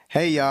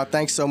Hey, y'all.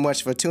 Thanks so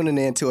much for tuning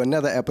in to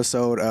another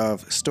episode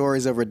of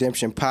Stories of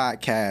Redemption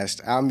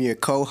podcast. I'm your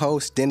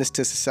co-host, Dennis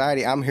to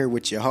Society. I'm here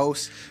with your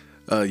host,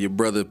 your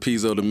brother,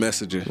 Pizzo the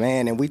Messenger.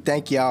 Man, and we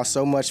thank y'all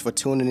so much for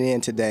tuning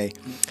in today.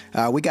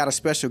 We got a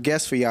special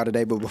guest for y'all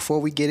today, but before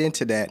we get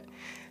into that,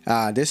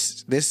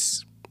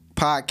 this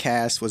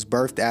podcast was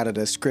birthed out of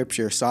the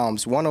scripture,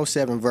 Psalms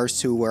 107, verse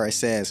 2, where it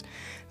says,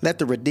 "Let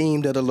the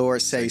redeemed of the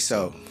Lord say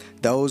so,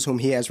 those whom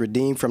he has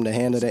redeemed from the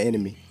hand of the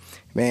enemy."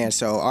 Man,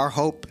 so our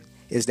hope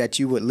is that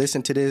you would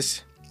listen to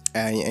this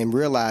and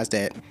realize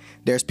that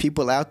there's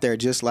people out there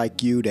just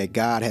like you that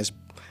God has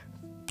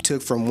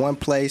took from one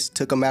place,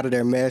 took them out of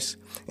their mess,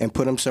 and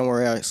put them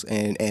somewhere else,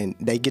 and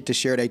they get to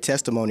share their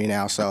testimony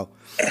now. So,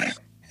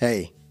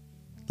 hey,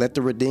 let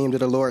the redeemed of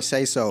the Lord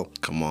say so.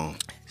 Come on.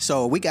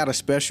 So we got a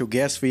special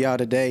guest for y'all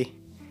today.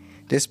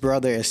 This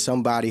brother is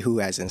somebody who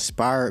has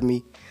inspired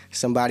me,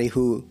 somebody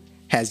who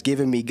has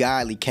given me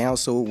godly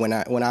counsel when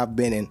I've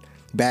been in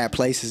bad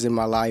places in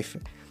my life.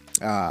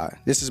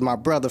 This is my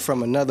brother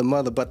from another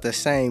mother, but the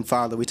same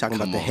father. We talking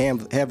about the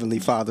Heavenly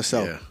Father.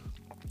 So,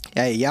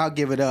 Hey, y'all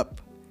give it up.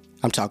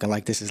 I'm talking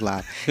like this is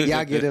live.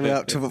 Y'all give it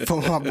up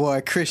for my boy,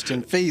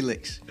 Kristian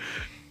Felix.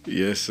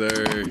 Yes,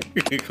 sir.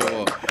 Come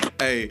on.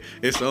 Hey,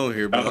 it's on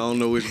here, but I don't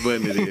know which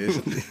button it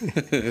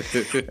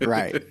is.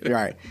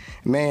 Right.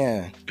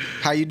 Man,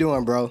 how you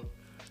doing, bro?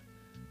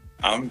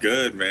 I'm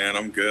good, man.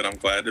 I'm good. I'm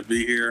glad to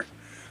be here.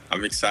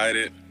 I'm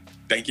excited.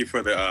 Thank you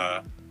for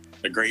the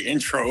great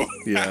intro.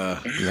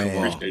 Yeah,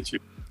 man. Appreciate you.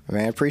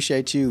 Man,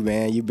 appreciate you,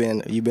 man. You've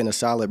been a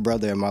solid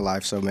brother in my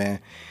life, so man,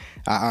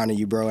 I honor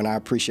you, bro, and I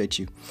appreciate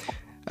you.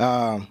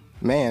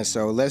 Man,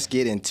 so let's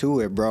get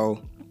into it,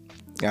 bro.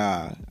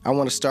 I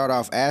want to start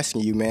off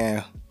asking you,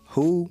 man,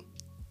 who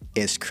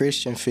is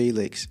Kristian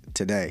Felix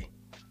today?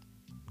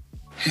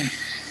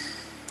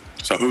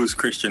 So who's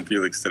Kristian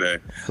Felix today?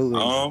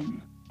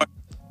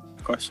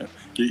 Question.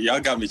 Y'all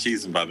got me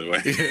cheesing, by the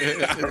way.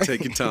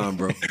 Take your time,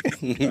 bro.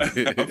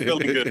 I'm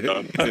feeling good,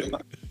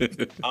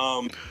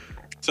 though.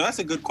 So that's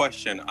a good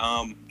question.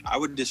 I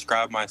would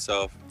describe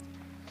myself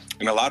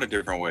in a lot of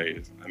different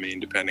ways. I mean,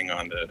 depending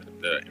on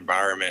the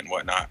environment and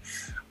whatnot.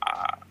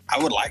 I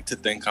would like to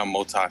think I'm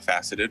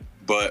multifaceted,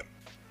 but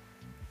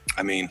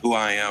I mean, who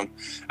I am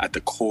at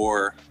the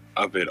core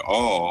of it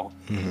all,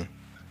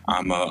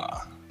 I'm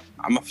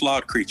a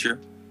flawed creature.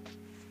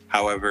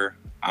 However,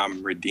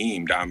 I'm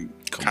redeemed. I'm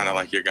kind of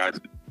like your guys'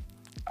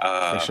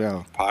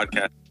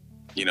 podcast,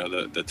 you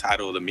know, the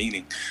title of the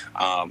meaning.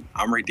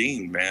 I'm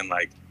redeemed, man.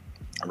 Like,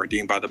 I'm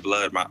redeemed by the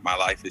blood. My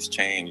life has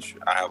changed.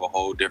 I have a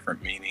whole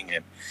different meaning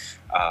and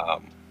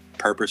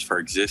purpose for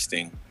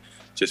existing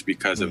just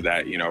because of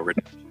that, you know,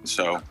 redemption.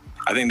 So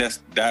I think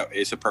that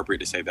it's appropriate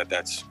to say that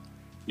that's,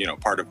 you know,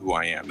 part of who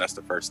I am. That's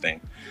the first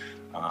thing.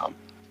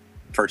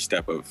 First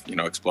step of, you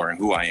know, exploring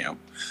who I am.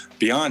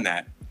 Beyond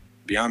that,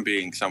 beyond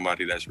being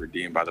somebody that's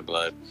redeemed by the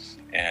blood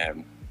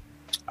and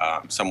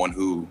someone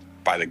who,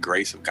 by the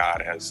grace of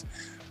God, has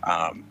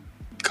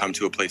come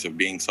to a place of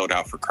being sold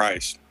out for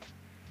Christ.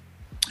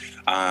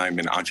 I'm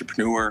an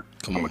entrepreneur.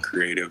 I'm a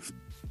creative.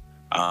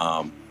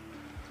 I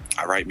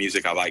write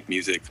music. I like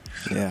music.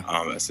 Yeah.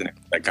 That's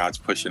that God's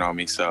pushing on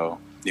me. So,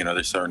 you know,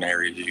 there's certain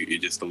areas you're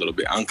just a little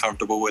bit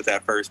uncomfortable with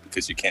at first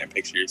because you can't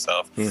picture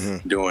yourself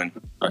doing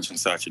such and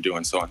such or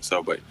doing so and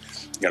so, but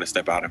you got to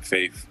step out in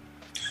faith.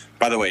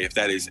 By the way, if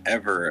that is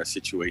ever a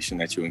situation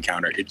that you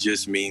encounter, it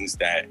just means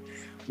that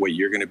what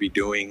you're going to be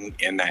doing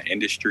in that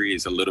industry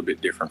is a little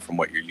bit different from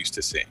what you're used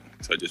to seeing.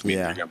 So it just means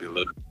you're going to be a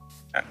little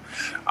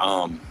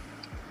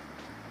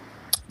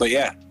but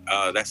yeah,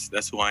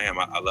 that's who I am.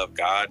 I love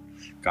God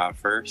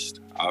first,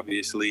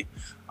 obviously.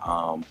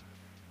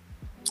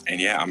 And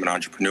yeah, I'm an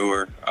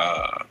entrepreneur,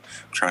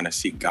 trying to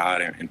seek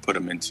God and put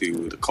him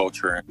into the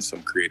culture in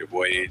some creative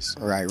ways.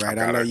 Right.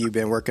 I know you've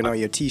been working on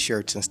your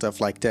T-shirts and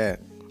stuff like that.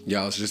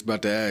 Yeah, I was just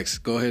about to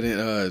ask. Go ahead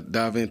and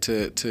dive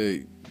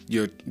into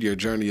your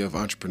journey of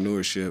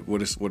entrepreneurship.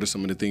 What are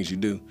some of the things you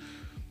do?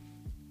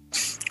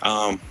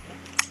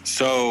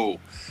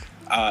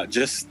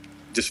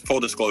 Just full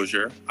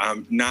disclosure,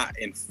 I'm not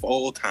in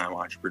full-time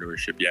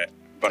entrepreneurship yet,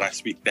 but I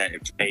speak that in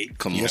faith.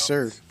 Come on, yes,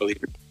 sir.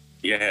 Believe it.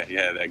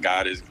 Yeah, that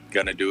God is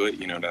gonna do it.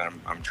 You know, that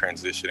I'm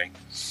transitioning.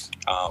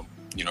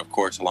 You know, of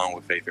course, along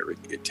with faith,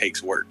 it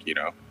takes work. You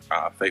know,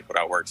 faith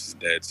without works is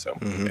dead. So,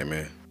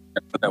 Amen.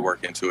 Put that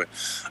work into it.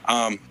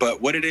 But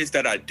what it is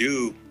that I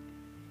do,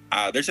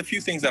 there's a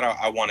few things that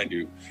I want to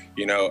do.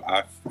 You know,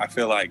 I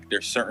feel like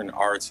there's certain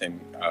arts and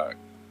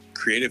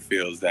creative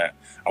fields that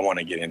I want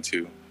to get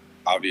into.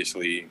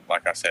 Obviously,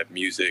 like I said,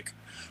 music,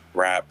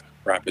 rap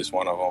is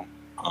one of them.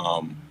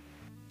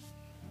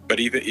 But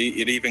it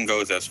even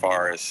goes as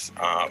far as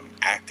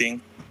acting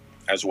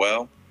as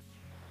well.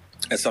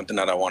 That's something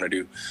that I want to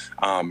do.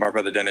 My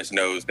brother Dennis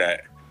knows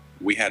that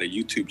we had a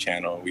YouTube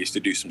channel. We used to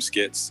do some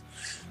skits.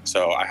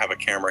 So I have a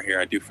camera here.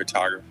 I do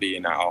photography,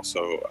 and I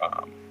also,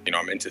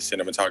 I'm into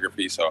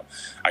cinematography. So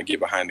I get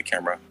behind the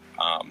camera.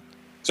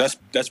 So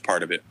that's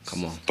part of it.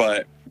 Come on.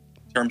 But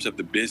in terms of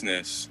the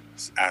business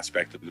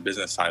aspect of the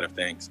business side of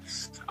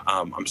things,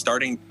 I'm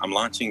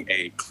launching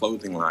a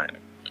clothing line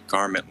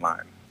garment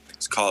line.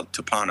 It's called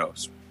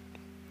tapanos.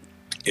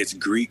 It's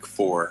Greek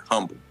for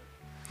humble.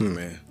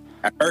 Man.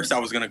 At first, I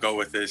was going to go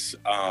with this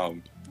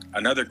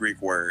another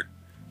Greek word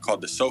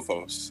called the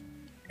sophos,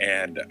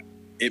 and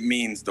it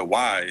means the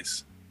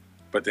wise.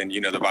 But then,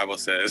 the Bible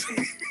says,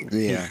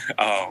 Yeah.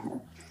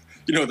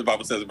 What the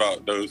Bible says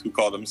about those who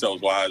call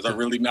themselves wise are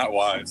really not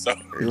wise. So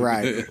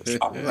Right.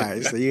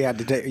 Right. So you had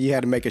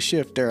to make a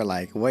shift there.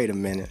 Like, wait a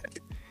minute.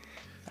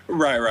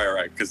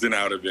 Right. Because then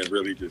I would have been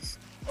really just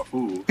a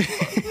fool.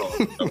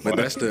 But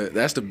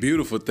that's the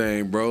beautiful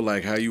thing, bro.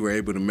 Like how you were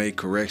able to make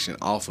correction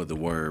off of the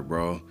word,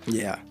 bro.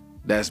 Yeah.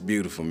 That's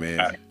beautiful,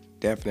 man.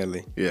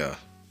 Definitely. Yeah.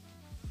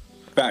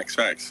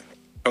 Facts.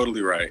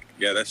 Totally right.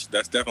 Yeah, that's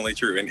definitely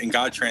true. And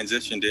God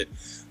transitioned it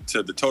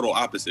to the total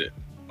opposite.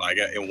 Like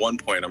at one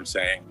point, I'm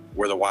saying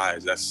we're the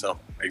wise. That's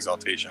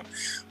self-exaltation.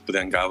 But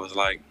then God was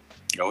like,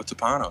 go with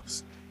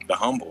tapanos, the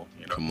humble.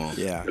 Come on.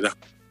 Yeah.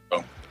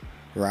 So,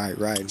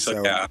 Right.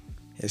 So yeah.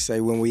 It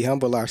say when we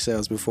humble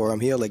ourselves before Him,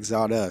 He'll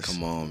exalt us.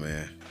 Come on,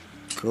 man.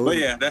 Cool. But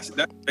yeah, that's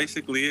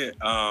basically it.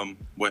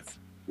 With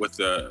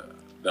the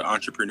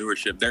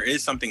entrepreneurship, there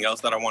is something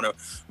else that I want to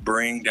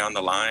bring down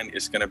the line.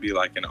 It's going to be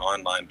like an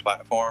online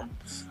platform,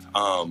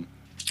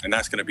 and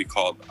that's going to be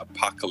called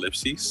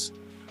Apocalypsis,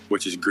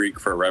 which is Greek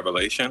for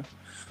revelation.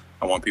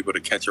 I want people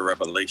to catch a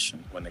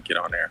revelation when they get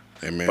on there.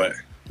 Amen. But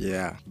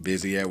Yeah.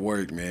 Busy at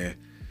work, man.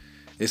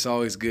 It's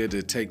always good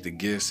to take the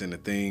gifts and the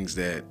things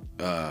that,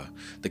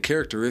 the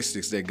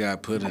characteristics that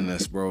God put in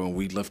us, bro, and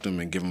we lift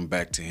them and give them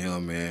back to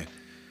Him, man.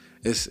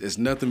 It's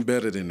nothing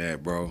better than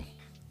that, bro.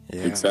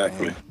 Yeah.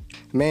 exactly.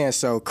 Man,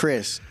 so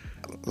Kris,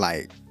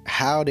 like,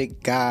 how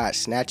did God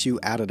snatch you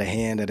out of the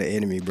hand of the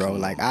enemy, bro?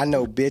 Like, I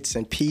know bits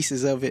and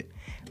pieces of it,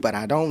 but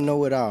I don't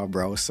know it all,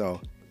 bro. So,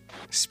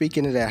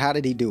 speaking of that, how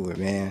did He do it,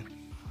 man?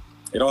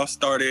 It all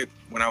started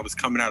when I was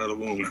coming out of the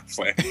womb. I'm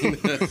playing.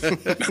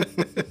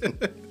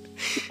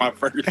 My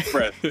first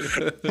breath.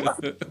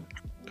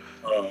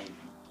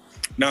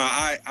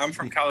 I'm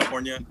from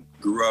California.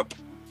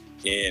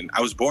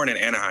 I was born in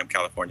Anaheim,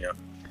 California.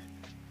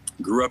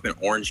 Grew up in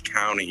Orange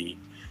County,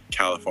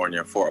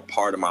 California for a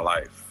part of my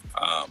life.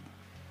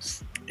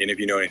 And if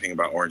you know anything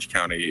about Orange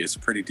County, it's a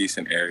pretty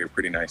decent area,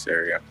 pretty nice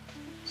area.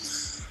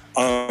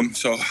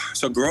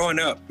 So growing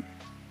up,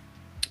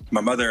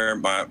 my mother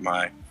and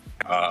my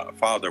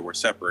father were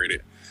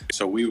separated.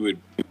 So we would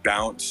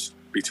bounce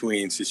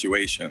between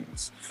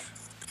situations.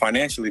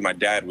 Financially, my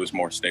dad was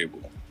more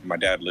stable. My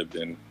dad lived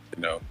in,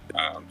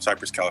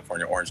 Cypress,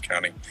 California, Orange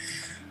County.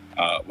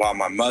 While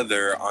my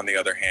mother, on the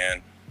other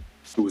hand,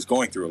 who was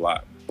going through a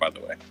lot, by the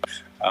way,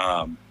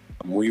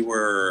 we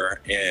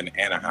were in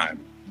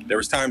Anaheim. There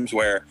was times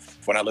where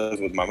when I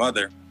lived with my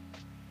mother,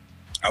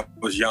 I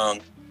was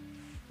young,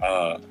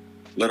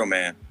 little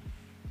man.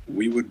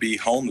 We would be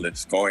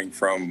homeless, going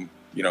from,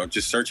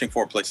 just searching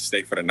for a place to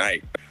stay for the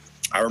night.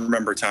 I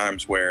remember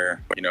times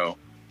where,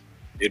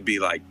 it'd be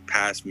like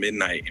past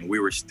midnight and we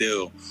were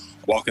still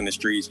walking the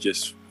streets,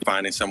 just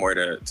finding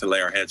somewhere to lay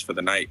our heads for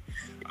the night.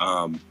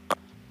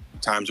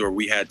 Times where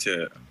we had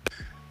to,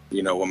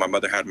 when my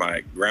mother had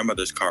my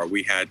grandmother's car,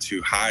 we had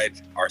to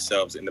hide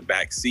ourselves in the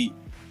back seat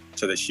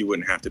so that she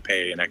wouldn't have to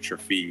pay an extra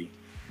fee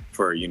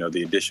for,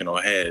 the additional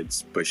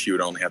heads, but she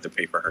would only have to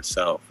pay for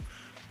herself,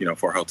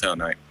 for a hotel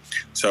night.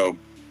 So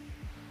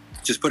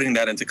just putting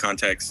that into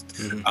context,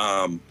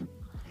 Mm-hmm.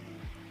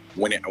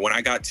 When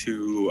I got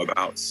to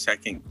about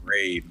second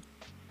grade,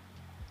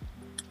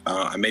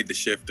 I made the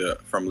shift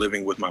from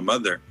living with my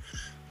mother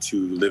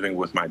to living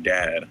with my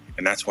dad.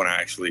 And that's when I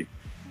actually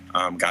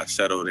got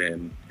settled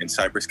in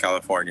Cypress,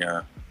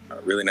 California,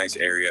 a really nice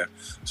area.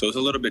 So it's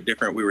a little bit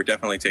different. We were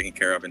definitely taken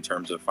care of in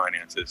terms of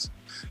finances.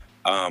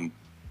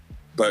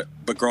 But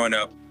growing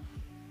up,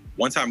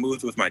 once I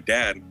moved with my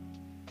dad,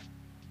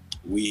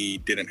 we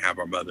didn't have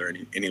our mother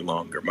any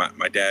longer.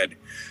 My dad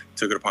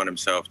took it upon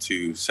himself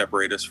to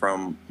separate us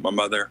from my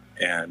mother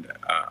and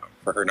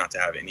for her not to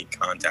have any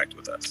contact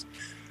with us,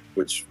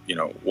 which,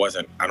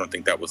 I don't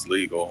think that was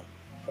legal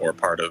or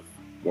part of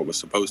what was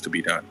supposed to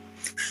be done.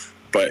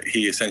 But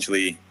he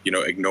essentially,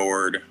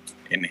 ignored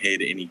and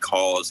hid any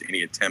calls,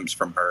 any attempts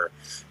from her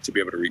to be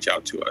able to reach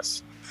out to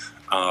us.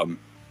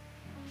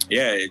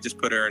 It just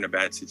put her in a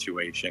bad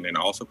situation and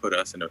also put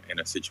us in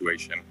a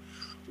situation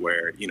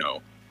where,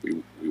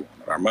 we wanted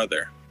our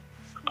mother.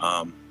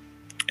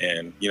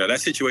 And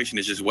that situation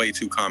is just way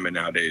too common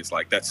nowadays.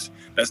 Like that's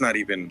not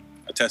even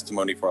a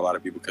testimony for a lot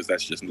of people because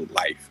that's just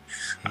life.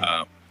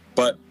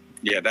 But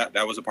yeah,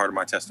 that was a part of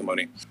my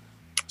testimony.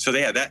 So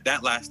yeah,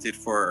 that lasted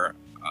for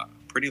a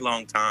pretty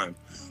long time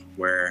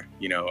where,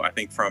 I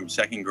think from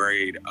second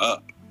grade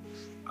up,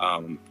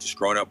 just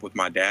growing up with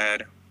my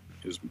dad,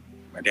 it was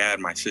my dad,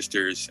 my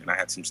sisters, and I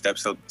had some step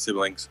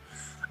siblings.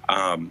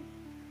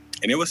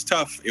 And it was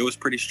tough. It was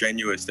pretty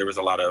strenuous. There was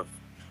a lot of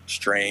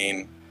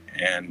strain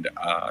and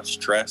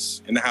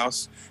stress in the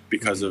house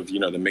because of,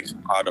 the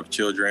mixed pot of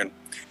children.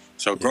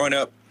 So growing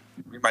up,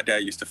 me and my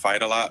dad used to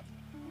fight a lot.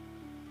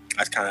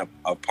 That's kind of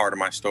a part of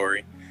my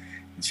story.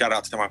 And shout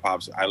out to my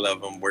pops. I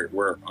love him.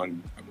 We're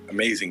on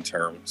amazing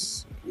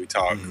terms. We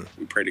talk,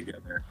 we pray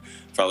together,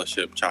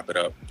 fellowship, chop it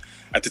up.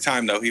 At the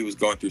time, though, he was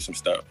going through some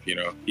stuff.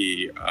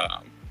 He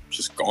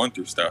just going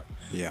through stuff.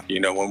 Yeah.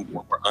 When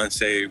we're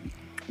unsaved,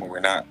 when we're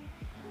not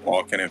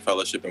walking in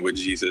fellowship and with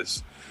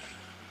Jesus,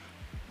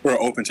 we're an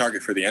open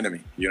target for the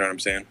enemy. You know what I'm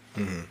saying?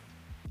 Mm-hmm.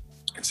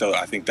 And so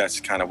I think that's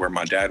kind of where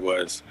my dad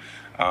was.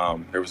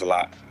 There was a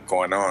lot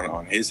going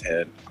on his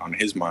head, on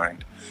his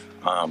mind.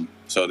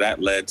 So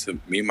that led to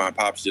me and my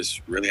pops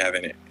just really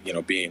having it,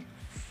 being,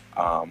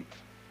 what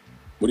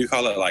do you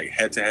call it? Like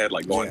head to head,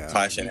 like going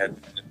clashing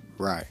head to head.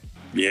 Right.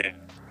 Yeah,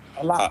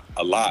 a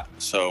lot.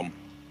 So,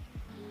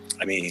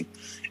 I mean,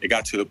 it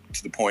got to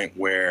the point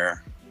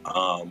where,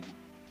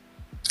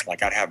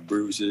 like I'd have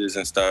bruises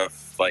and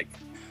stuff. Like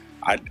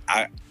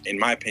I, in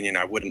my opinion,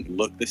 I wouldn't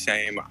look the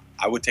same.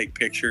 I would take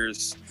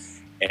pictures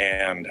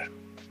and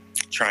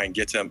try and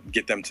get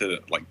them to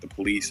like the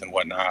police and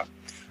whatnot.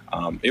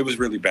 It was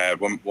really bad.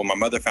 When my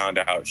mother found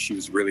out, she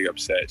was really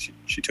upset.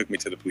 She took me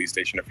to the police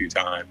station a few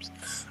times.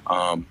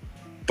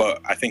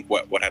 But I think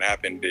what had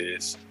happened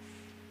is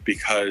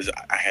because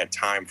I had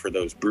time for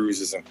those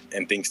bruises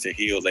and things to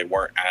heal, they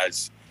weren't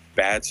as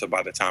bad. So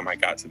by the time I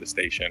got to the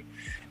station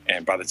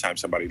and by the time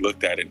somebody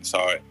looked at it and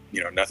saw it,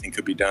 nothing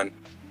could be done.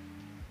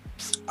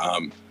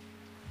 I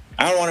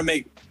don't want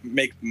to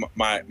make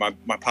my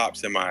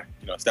pops and my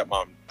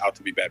stepmom out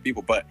to be bad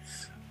people, but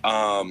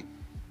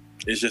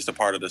it's just a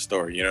part of the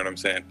story. You know what I'm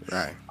saying?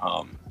 Right.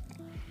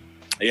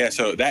 Yeah.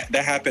 So that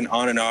happened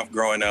on and off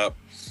growing up.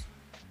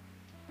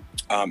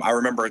 I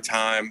remember a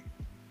time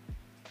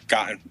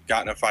got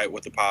in a fight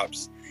with the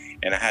pops,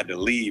 and I had to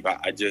leave. I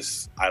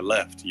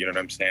left. You know what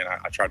I'm saying?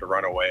 I tried to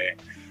run away.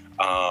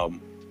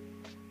 And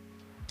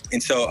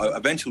so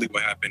eventually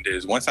what happened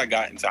is once I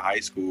got into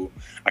high school,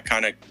 I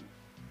kind of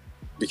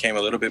became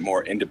a little bit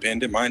more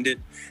independent minded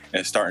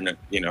and started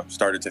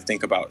to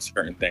think about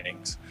certain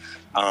things.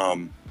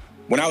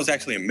 When I was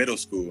actually in middle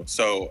school,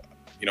 so,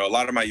 a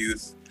lot of my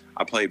youth,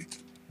 I played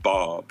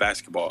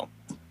basketball.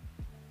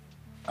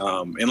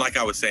 And like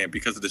I was saying,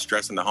 because of the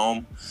stress in the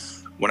home,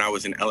 when I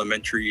was in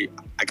elementary,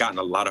 I got in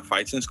a lot of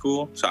fights in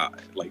school. So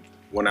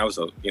when I was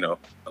a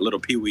little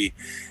peewee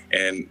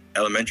in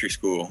elementary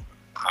school,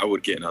 I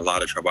would get in a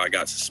lot of trouble. I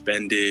got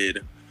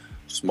suspended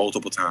just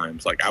multiple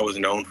times. Like I was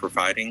known for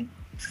fighting.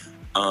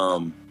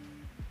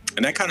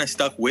 And that kind of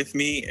stuck with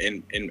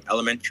me in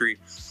elementary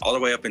all the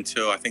way up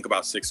until I think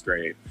about sixth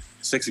grade.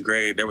 Sixth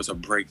grade, there was a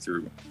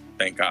breakthrough.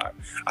 Thank God.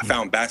 I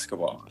found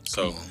basketball.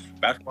 So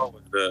basketball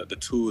was the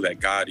tool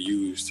that God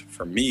used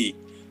for me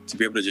to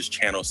be able to just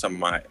channel some of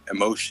my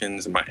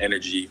emotions and my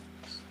energy.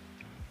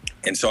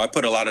 And so I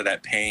put a lot of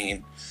that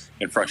pain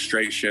and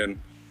frustration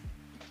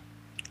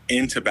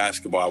into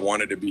basketball. I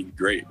wanted to be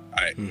great.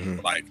 I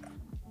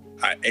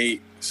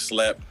ate,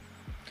 slept.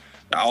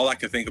 All I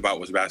could think about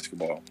was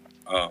basketball.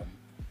 I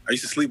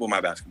used to sleep with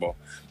my basketball.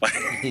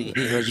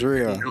 That's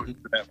real.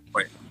 That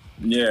point.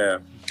 Yeah.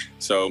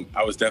 So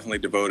I was definitely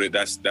devoted.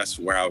 That's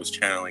where I was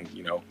channeling,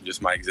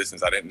 just my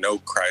existence. I didn't know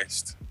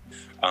Christ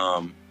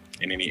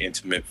in any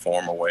intimate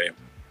form or way.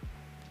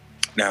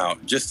 Now,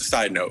 just a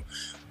side note,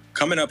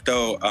 coming up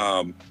though,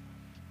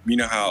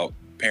 how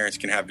parents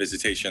can have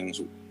visitations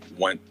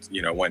when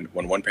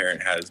one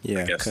parent has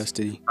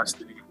custody.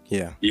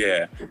 Yeah.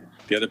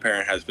 The other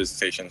parent has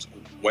visitations.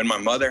 When my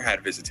mother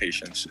had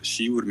visitations,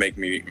 she would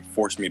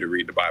force me to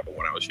read the Bible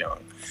when I was young.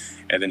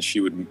 And then she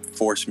would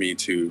force me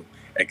to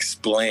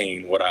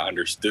explain what I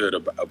understood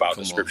about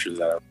the scriptures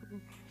that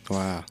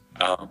Wow.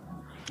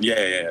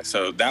 Yeah.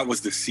 So that was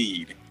the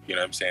seed. You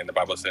know what I'm saying? The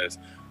Bible says,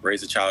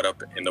 raise a child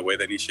up in the way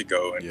that he should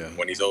go. And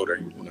when he's older,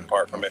 he will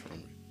depart from it.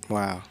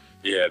 Wow.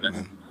 Yeah.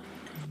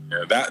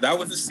 That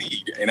was the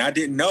seed. And I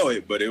didn't know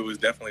it, but it was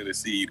definitely the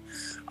seed.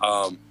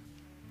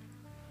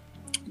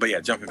 But yeah,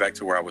 jumping back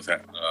to where I was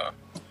at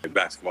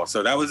basketball.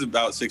 So that was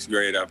about sixth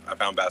grade. I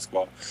found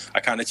basketball. I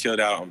kind of chilled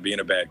out on being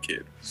a bad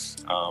kid.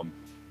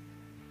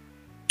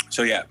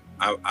 So yeah,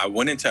 I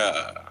went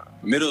into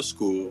middle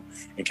school.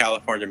 In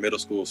California, middle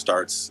school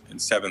starts in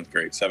seventh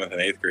grade. 7th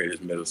and 8th grade is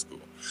middle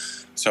school.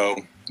 So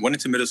went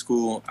into middle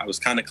school. I was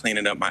kind of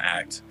cleaning up my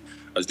act.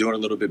 I was doing a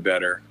little bit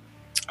better.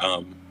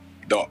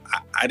 Though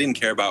I didn't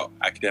care about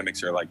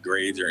academics or like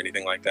grades or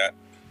anything like that.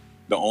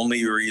 The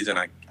only reason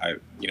I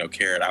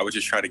cared, I would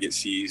just try to get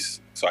C's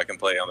so I can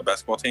play on the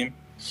basketball team.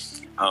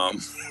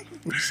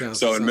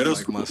 So in middle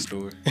school, my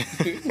story.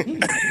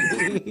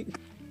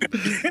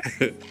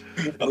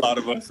 A lot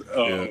of us.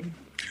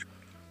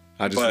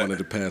 I just wanted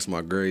to pass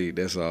my grade.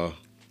 That's all.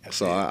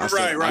 So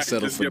I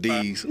settled for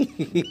D's.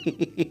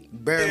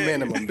 Bare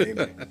minimum,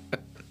 baby.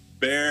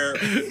 Bare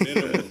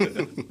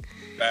minimum.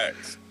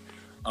 Facts.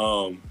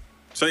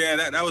 So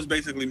yeah, that was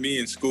basically me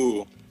in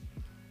school.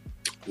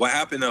 What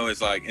happened though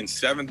is like in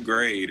 7th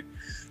grade,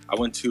 I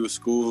went to a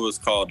school. It's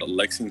called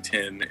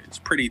Lexington. It's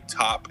pretty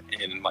top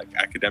in like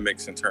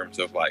academics in terms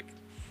of like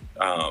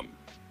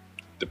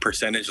the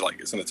percentage. Like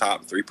it's in the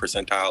top 3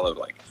 percentile of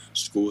like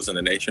schools in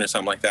the nation or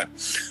something like that.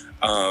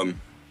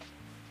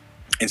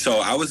 And so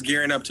I was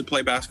gearing up to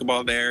play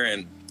basketball there,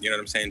 and you know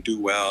what I'm saying, do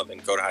well, then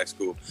go to high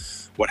school.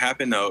 What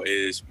happened though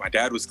is my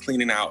dad was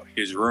cleaning out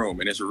his room,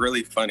 and it's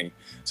really funny.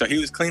 So he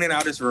was cleaning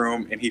out his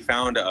room, and he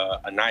found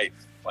a knife,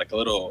 like a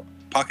little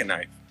pocket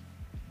knife.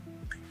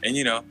 And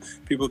you know,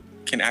 people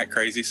can act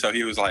crazy, so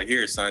he was like,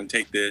 "Here, son,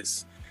 take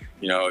this.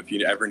 You know, if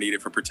you ever need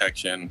it for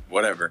protection,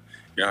 whatever."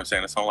 You know what I'm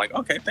saying? So I'm like,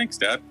 "Okay, thanks,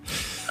 Dad."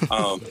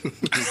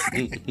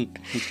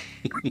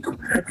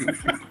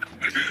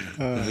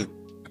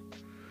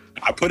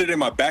 I put it in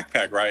my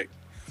backpack, right?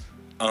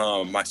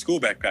 My school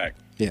backpack.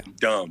 Yeah.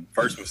 Dumb.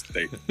 First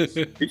mistake.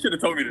 He should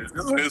have told me this.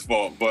 This was his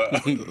fault,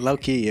 but low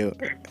key, you're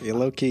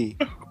low key.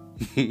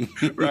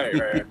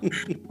 right.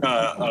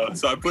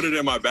 So I put it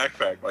in my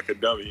backpack like a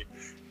dummy,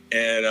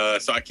 and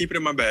so I keep it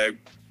in my bag.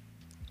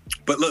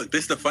 But look,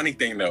 this is the funny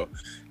thing though,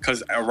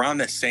 because around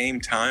the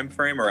same time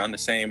frame, around the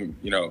same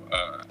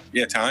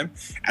time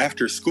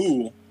after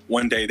school,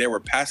 one day they were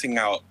passing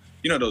out,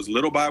 you know, those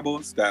little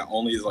Bibles that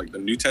only is like the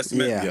New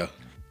Testament. Yeah.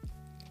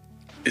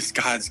 It's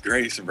God's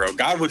grace, bro.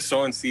 God was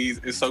sowing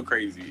seeds. It's so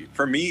crazy.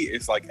 For me,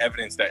 it's like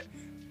evidence that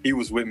He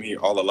was with me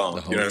all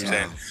along. You know what I'm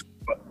saying?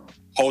 But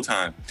whole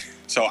time.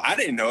 So I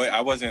didn't know it.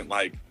 I wasn't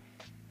like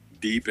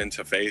deep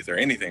into faith or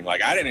anything.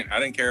 Like I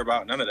didn't care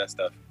about none of that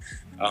stuff.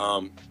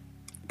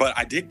 But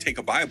I did take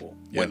a Bible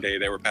one day.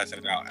 They were passing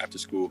it out after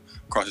school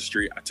across the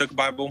street. I took a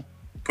Bible,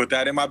 put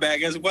that in my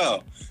bag as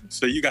well.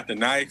 So you got the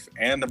knife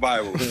and the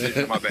Bible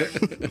in my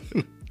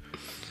bag.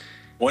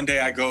 One day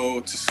I go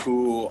to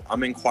school,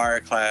 I'm in choir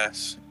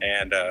class,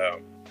 and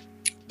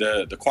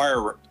the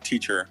choir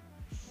teacher,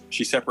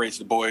 she separates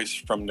the boys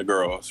from the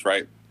girls,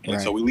 right? And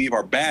so we leave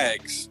our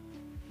bags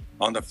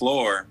on the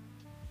floor.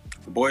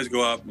 The boys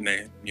go up and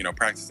they, you know,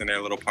 practice in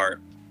their little part.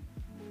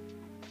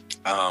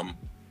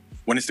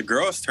 When it's the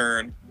girls'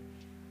 turn,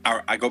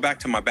 I go back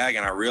to my bag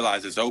and I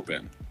realize it's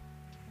open.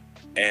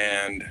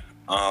 And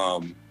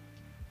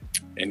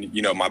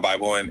you know, my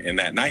Bible and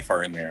that knife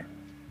are in there.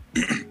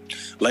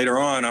 Later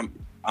on,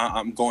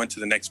 I'm going to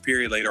the next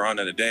period later on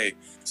in the day.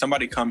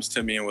 Somebody comes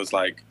to me and was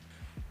like,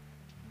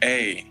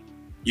 "Hey,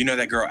 you know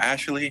that girl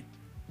Ashley?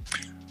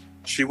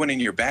 She went in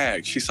your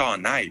bag. She saw a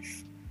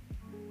knife."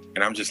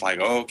 And I'm just like,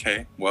 "Oh,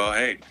 okay. Well,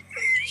 hey."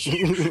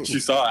 She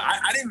saw it.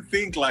 I didn't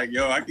think like,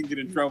 yo, I can get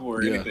in trouble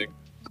or anything.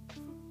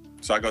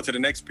 So I go to the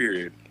next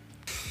period.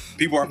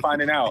 People are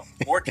finding out.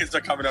 More kids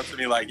are coming up to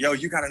me like, "Yo,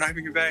 you got a knife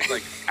in your bag?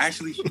 Like,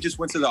 Ashley, she just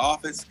went to the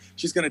office.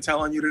 She's gonna tell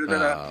on you."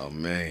 Oh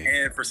man!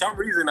 And for some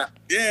reason, I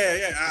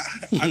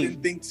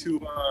didn't think to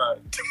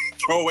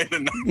throw away the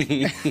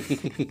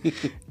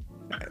knife.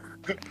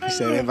 You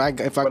said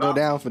if I go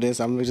down for this,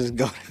 I'm gonna just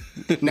go.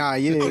 Nah,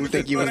 you didn't even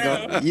think you was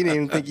going. You didn't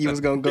even think you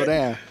was gonna go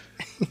down.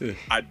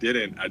 I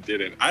didn't know.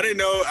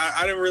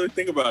 I didn't really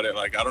think about it.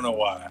 Like, I don't know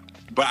why.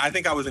 But I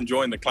think I was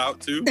enjoying the clout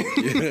too. I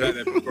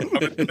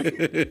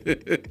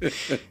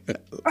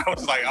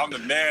was like, I'm the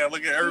man.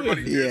 Look at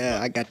everybody. Yeah,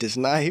 I got this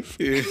knife.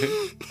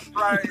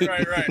 Right.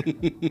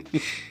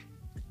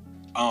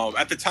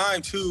 At the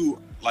time too,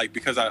 like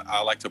because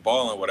I like to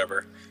ball and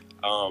whatever.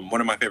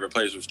 One of my favorite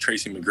players was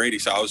Tracy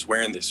McGrady, so I was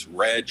wearing this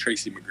red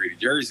Tracy McGrady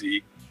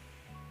jersey,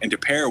 and to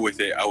pair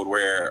with it, I would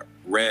wear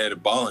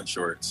red balling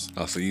shorts.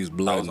 Oh, so you use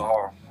blood.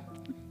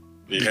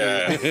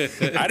 Yeah,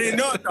 I didn't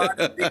know it though. I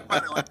didn't think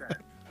about it like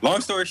that. Long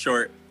story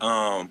short,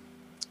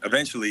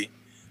 eventually,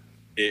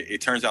 it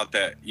turns out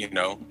that, you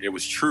know, it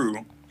was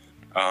true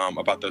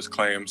about those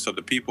claims. So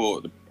the people,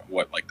 the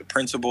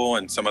principal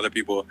and some other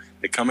people,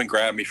 they come and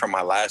grab me from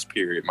my last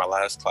period, my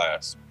last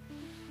class,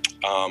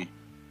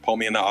 pull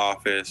me in the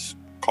office,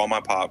 call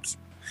my pops.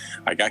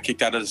 I got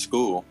kicked out of the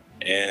school,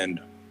 and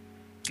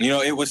you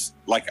know, it was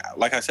like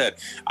I said,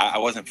 I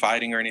wasn't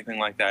fighting or anything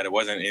like that. It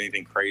wasn't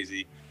anything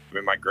crazy. I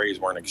mean, my grades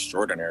weren't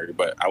extraordinary,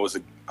 but I was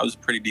a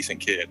pretty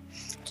decent kid.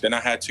 Then I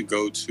had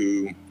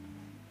to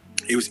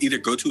it was either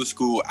go to a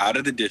school out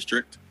of the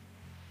district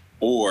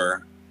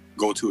or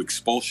go to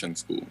expulsion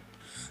school.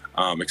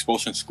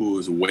 Expulsion school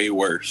is way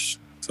worse.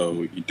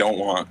 So you don't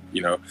want,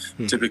 you know,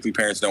 typically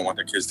parents don't want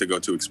their kids to go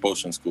to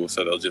expulsion school,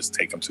 so they'll just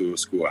take them to a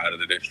school out of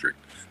the district.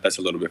 That's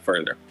a little bit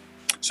further.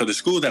 So the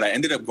school that I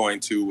ended up going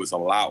to was a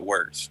lot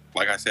worse.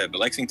 Like I said, the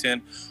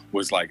Lexington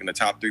was like in the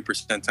top 3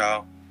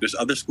 percentile. This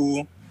other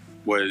school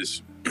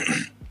was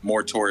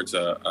more towards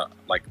a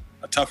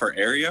tougher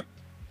area.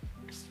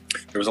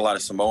 There was a lot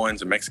of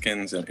Samoans and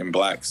Mexicans and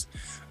blacks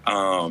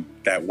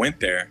that went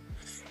there,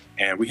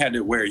 and we had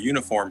to wear a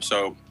uniform.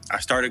 So I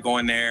started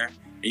going there,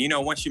 and you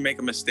know, once you make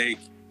a mistake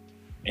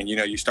and you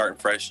know you're starting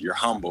fresh, you're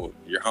humble.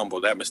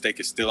 That mistake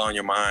is still on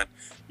your mind.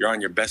 You're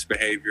on your best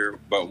behavior,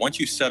 but once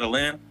you settle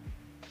in,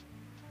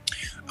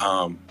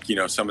 you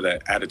know, some of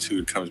that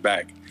attitude comes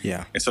back.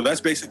 Yeah. And so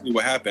that's basically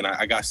what happened.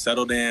 I got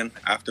settled in.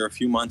 After a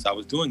few months, I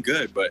was doing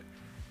good, but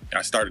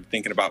I started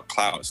thinking about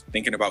clouds,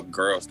 thinking about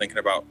girls, thinking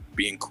about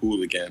being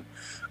cool again.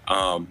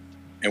 And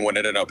what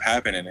ended up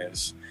happening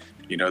is,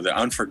 you know, the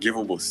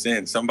unforgivable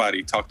sin.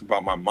 Somebody talked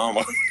about my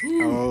mama.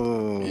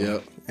 Oh,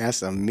 yep.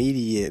 That's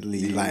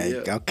immediately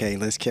okay,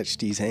 let's catch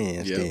these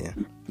hands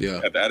then.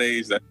 Yeah. At that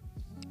age,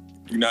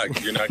 you're not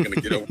going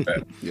to get over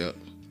that.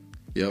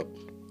 Yep.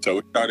 So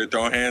we started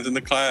throwing hands in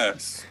the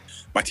class.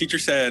 my teacher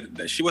said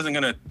that she wasn't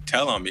going to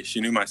tell on me.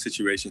 She knew my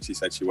situation. She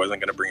said she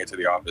wasn't going to bring it to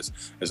the office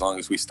as long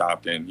as we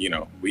stopped and, you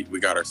know, we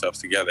got ourselves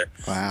together.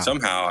 Wow.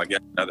 Somehow, I guess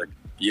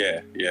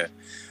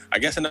I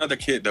guess another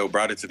kid, though,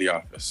 brought it to the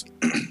office.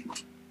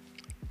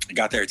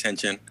 Got their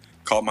attention,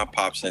 called my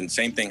pops, and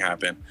same thing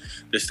happened.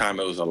 This time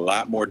it was a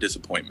lot more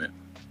disappointment.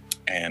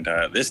 And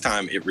this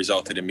time it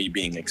resulted in me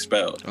being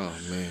expelled. Oh,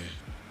 man.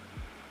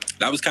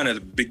 That was kind of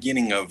the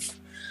beginning of,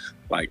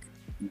 like,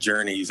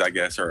 journeys, I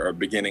guess, or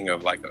beginning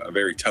of, like, a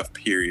very tough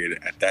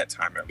period at that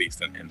time, at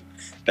least in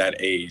that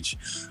age.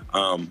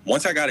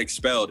 Once I got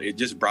expelled, it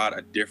just brought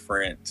a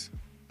different,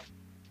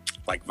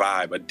 like,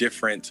 vibe, a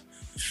different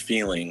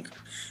feeling,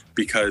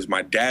 because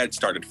my dad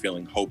started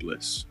feeling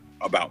hopeless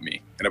about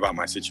me and about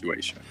my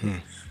situation.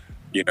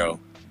 You know,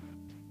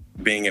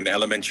 being in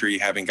elementary,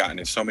 having gotten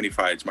in so many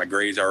fights, my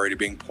grades already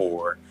being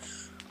poor,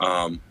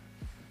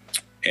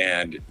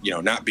 and, you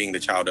know, not being the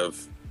child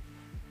of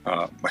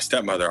my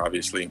stepmother,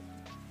 obviously.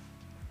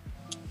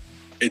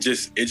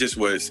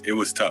 It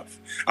was tough.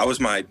 I was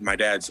my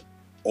dad's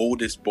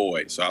oldest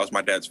boy, so I was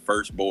my dad's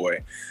first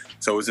boy.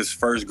 So it was his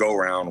first go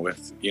round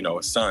with, you know,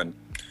 a son.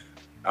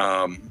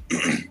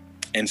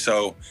 And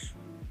so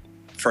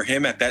for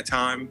him at that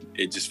time,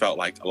 it just felt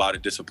like a lot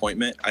of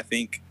disappointment, I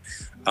think.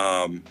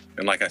 And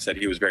like I said,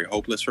 he was very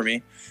hopeless for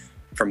me.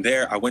 From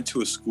there, I went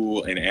to a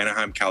school in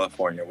Anaheim,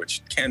 California,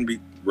 which can be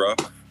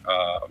rough.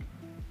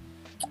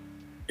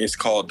 It's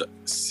called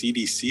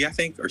CDC, I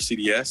think, or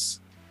CDS,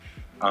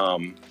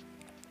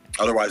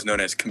 otherwise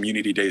known as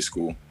Community Day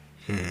School.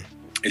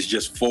 It's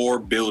just 4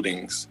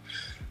 buildings,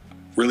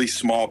 really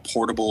small,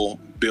 portable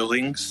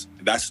buildings.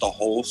 That's the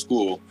whole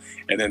school.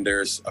 And then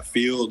there's a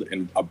field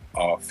and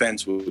a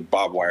fence with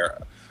barbed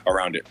wire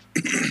around it.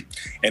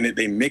 And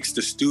they mix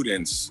the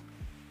students.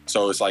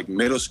 So it's like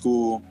middle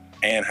school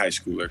and high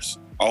schoolers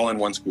all in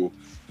one school.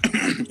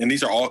 And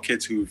these are all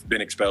kids who've been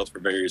expelled for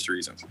various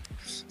reasons.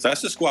 So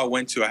that's the school I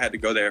went to. I had to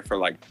go there for,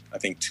 like, I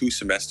think 2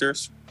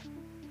 semesters.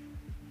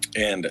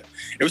 And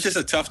it was just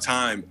a tough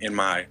time in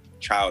my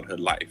childhood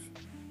life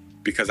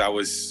because I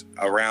was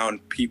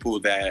around people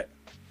that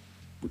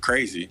were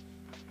crazy.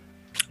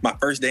 My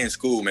first day in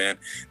school, man,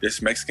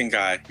 this Mexican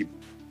guy,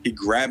 he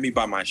grabbed me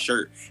by my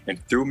shirt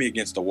and threw me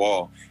against the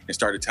wall and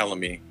started telling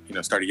me, you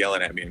know, started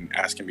yelling at me and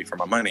asking me for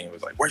my money. It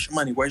was like, "Where's your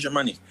money? Where's your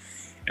money?"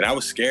 And I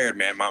was scared,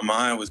 man. My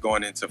mind was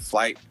going into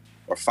flight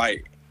or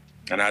fight,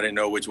 and I didn't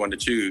know which one to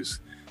choose.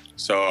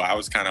 So I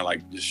was kind of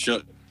like just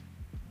shook.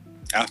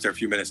 After a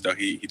few minutes, though,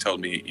 he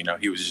told me, you know,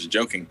 he was just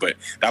joking. But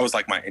that was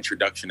like my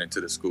introduction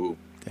into the school.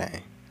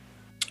 Dang.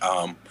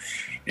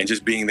 And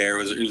just being there,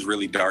 it was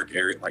really dark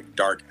area, like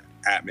dark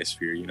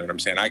atmosphere. You know what I'm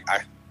saying? I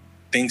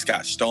things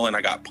got stolen. I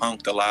got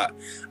punked a lot.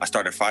 I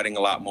started fighting a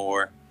lot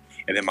more.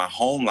 And then my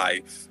home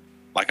life,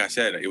 like I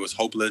said, it was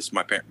hopeless.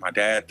 My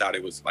dad thought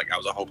it was like I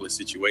was a hopeless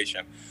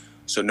situation.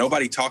 So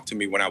nobody talked to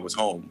me when I was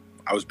home.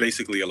 I was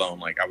basically alone.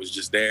 Like I was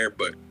just there,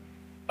 but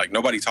like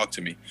nobody talked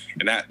to me.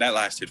 And that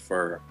lasted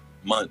for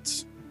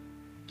months.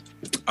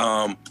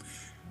 Long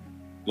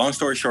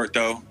story short,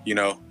 though, you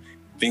know,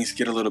 things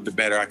get a little bit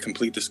better. I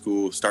complete the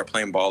school, start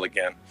playing ball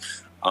again.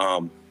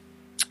 And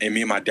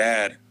me and my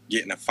dad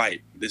get in a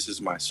fight. This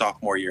is my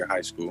sophomore year of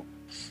high school.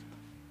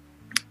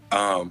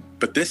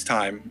 But this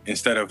time,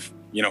 instead of,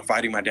 you know,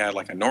 fighting my dad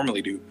like I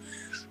normally do,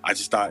 I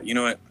just thought, you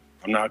know what,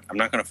 I'm not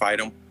going to fight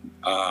him.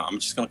 I'm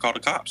just going to call the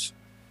cops.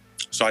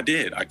 So I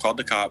did. I called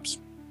the cops.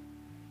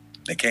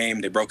 They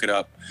came, they broke it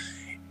up.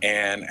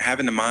 And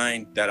having the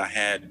mind that I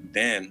had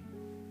then,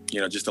 you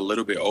know, just a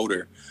little bit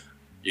older,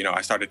 you know,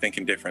 I started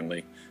thinking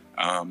differently.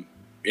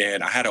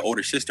 And I had an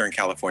older sister in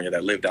California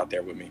that lived out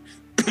there with me.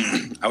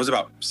 I was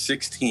about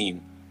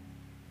 16.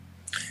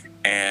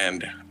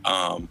 And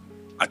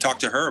I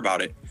talked to her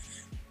about it.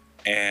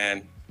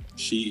 And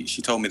she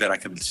told me that I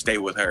could stay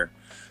with her.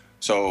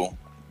 So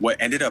what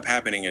ended up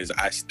happening is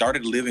I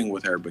started living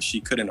with her, but she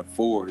couldn't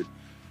afford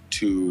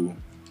to,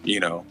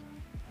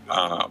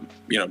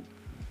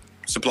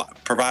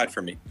 provide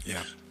for me.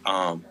 Yeah.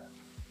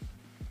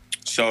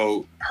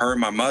 So her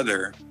and my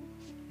mother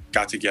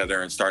got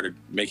together and started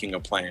making a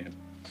plan.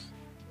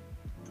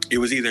 It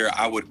was either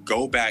I would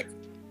go back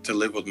to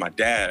live with my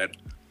dad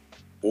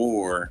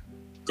or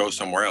go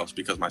somewhere else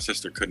because my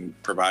sister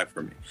couldn't provide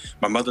for me.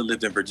 My mother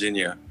lived in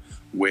Virginia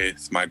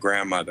with my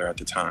grandmother at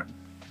the time.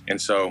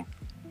 And so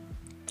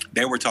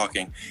they were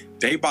talking.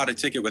 They bought a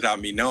ticket without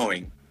me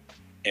knowing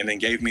and then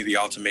gave me the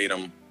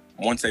ultimatum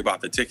once they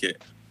bought the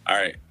ticket. All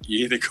right,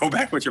 you either go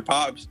back with your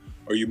pops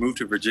or you move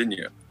to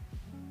Virginia.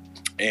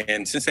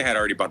 And since they had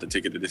already bought the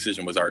ticket, the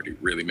decision was already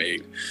really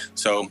made.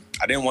 So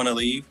I didn't want to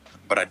leave,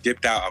 but I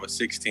dipped out. I was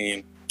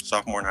 16,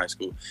 sophomore in high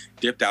school,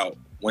 dipped out,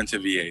 went to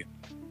VA.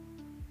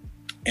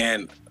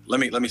 And let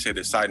me say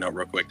this side note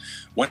real quick.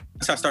 Once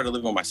I started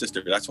living with my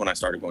sister, that's when I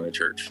started going to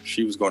church.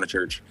 She was going to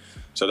church.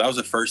 So that was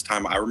the first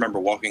time I remember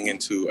walking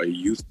into a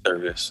youth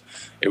service.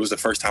 It was the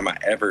first time I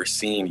ever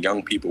seen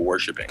young people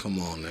worshiping. Come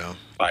on now.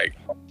 Like,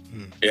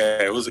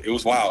 yeah, it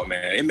was wild,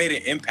 man. It made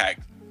an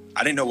impact.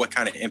 I didn't know what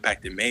kind of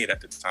impact it made at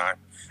the time.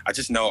 I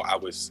just know I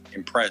was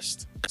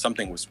impressed.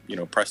 Something was,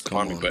 pressed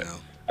upon me, but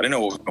I didn't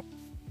know what was going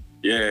on.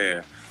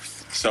 Yeah.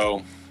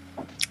 So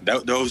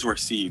those were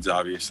seeds,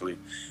 obviously.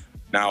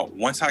 Now,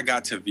 once I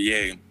got to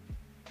VA,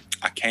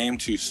 I came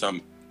to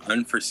some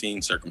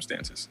unforeseen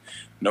circumstances.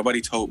 Nobody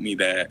told me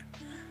that,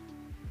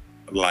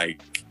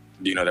 like,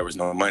 you know, there was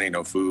no money,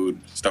 no food,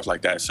 stuff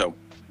like that. So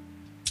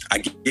I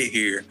get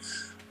here,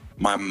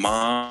 my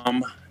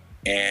mom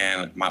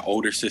and my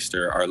older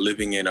sister are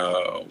living in a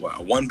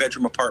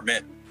 1-bedroom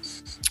apartment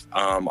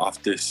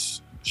off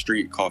this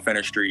street called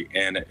Fenner Street,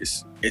 and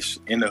it's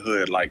in the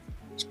hood, like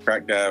it's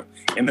cracked up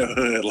in the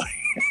hood, like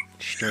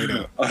straight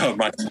up.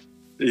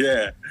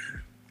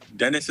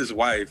 Dennis's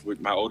wife, with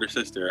my older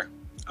sister,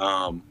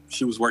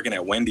 she was working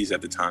at Wendy's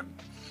at the time,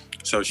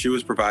 so she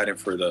was providing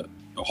for the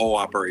whole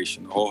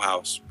operation, the whole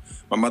house.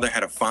 My mother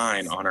had a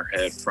fine on her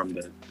head from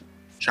the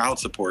child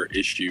support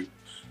issue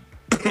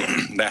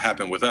that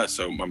happened with us,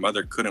 so my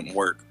mother couldn't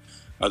work.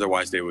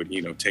 Otherwise, they would,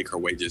 you know, take her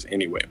wages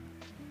anyway.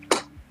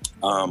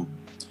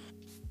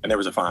 And there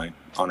was a fine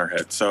on her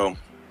head. So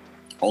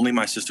only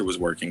my sister was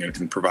working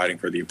and providing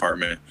for the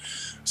apartment.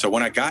 So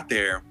when I got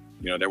there,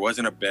 you know, there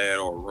wasn't a bed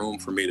or a room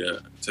for me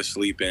to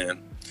sleep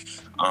in.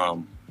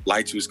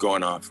 Lights was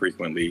going off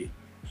frequently.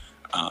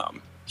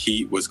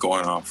 Heat was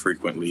going off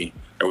frequently.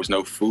 There was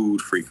no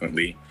food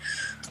frequently.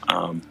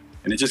 And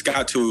it just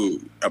got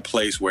to a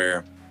place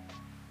where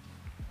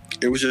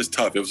it was just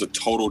tough. It was a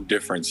total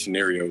different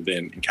scenario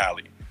than in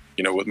Cali.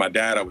 You know, with my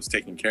dad, I was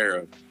taken care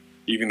of.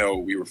 Even though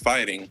we were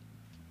fighting,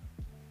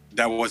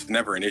 that was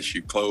never an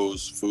issue.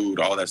 Clothes, food,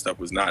 all that stuff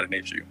was not an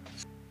issue.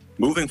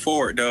 Moving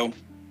forward, though,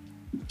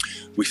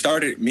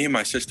 me and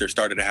my sister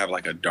started to have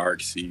like a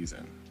dark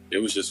season. It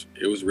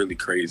was really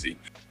crazy.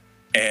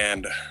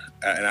 And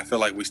I feel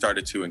like we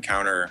started to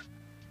encounter,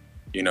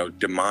 you know,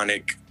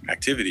 demonic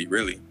activity,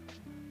 really.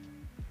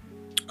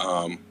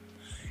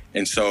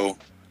 And so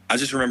I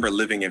just remember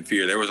living in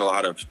fear. There was a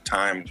lot of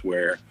times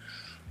where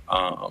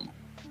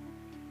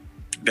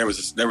there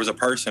was a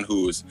person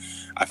who was,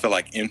 I feel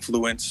like,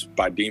 influenced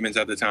by demons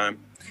at the time.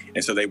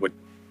 And so they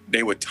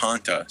would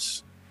taunt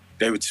us.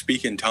 They would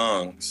speak in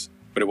tongues,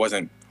 but it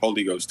wasn't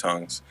Holy Ghost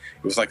tongues.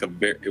 It was like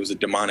it was a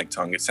demonic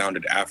tongue. It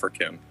sounded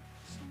African.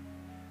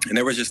 And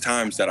there was just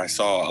times that I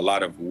saw a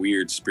lot of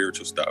weird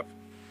spiritual stuff.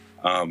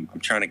 I'm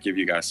trying to give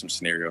you guys some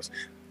scenarios.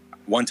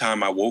 One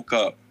time I woke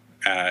up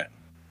at,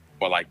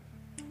 like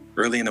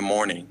early in the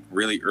morning,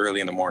 really early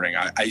in the morning.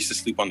 I used to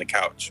sleep on the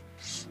couch.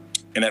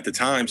 And at the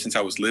time, since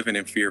I was living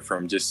in fear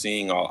from just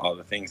seeing all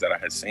the things that I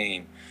had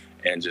seen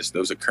and just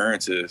those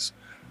occurrences,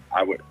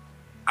 I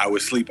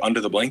would sleep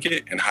under the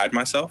blanket and hide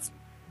myself.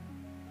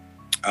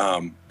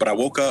 But I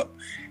woke up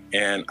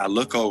and I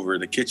look over,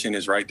 the kitchen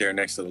is right there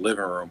next to the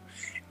living room.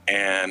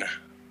 And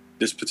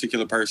this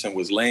particular person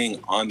was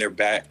laying on their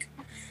back.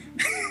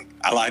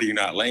 I lie to you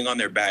not, laying on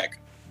their back.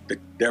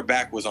 Their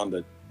back was on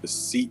the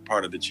seat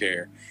part of the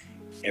chair,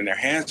 and their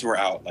hands were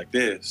out like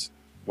this.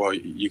 Well,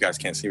 you guys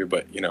can't see me,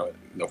 but, you know,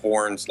 the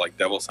horns, like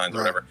devil signs or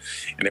whatever.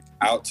 And they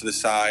were out to the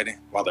side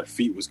while their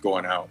feet was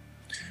going out.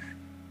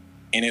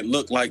 And it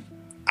looked like,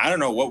 I don't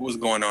know what was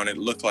going on. It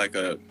looked like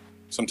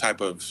some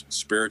type of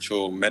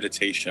spiritual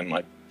meditation,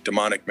 like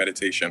demonic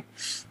meditation.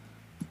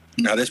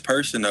 Now, this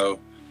person, though,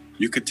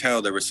 you could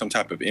tell there was some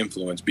type of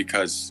influence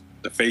because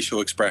the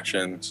facial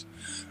expressions,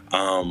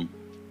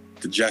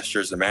 the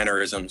gestures, the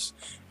mannerisms,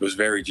 it was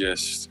very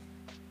just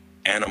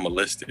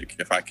animalistic,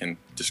 if I can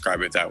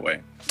describe it that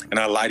way. And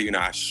I lie to you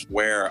now, I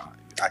swear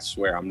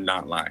I'm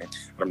not lying.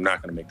 I'm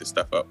not going to make this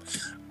stuff up.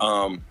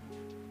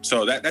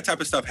 So that type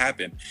of stuff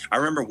happened. I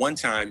remember one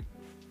time,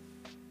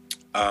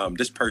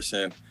 this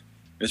person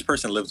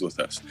lives with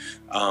us.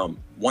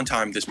 One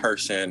time this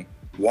person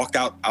walked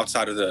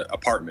outside of the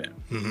apartment.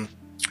 Mm-hmm.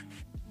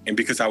 And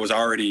because I was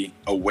already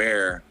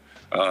aware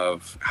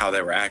of how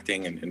they were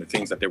acting and the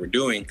things that they were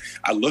doing,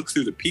 I looked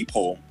through the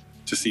peephole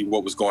to see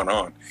what was going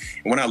on.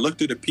 And when I looked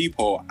through the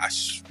peephole, I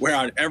swear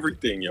on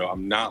everything,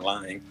 I'm not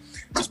lying.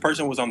 This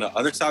person was on the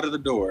other side of the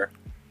door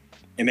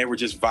and they were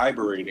just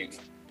vibrating.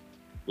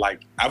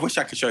 Like, I wish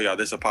I could show y'all.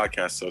 This is a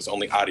podcast, so it's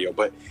only audio,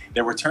 but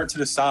they were turned to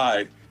the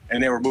side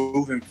and they were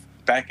moving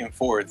back and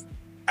forth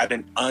at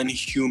an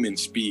unhuman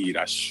speed,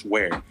 I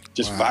swear.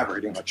 Just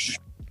vibrating. Like,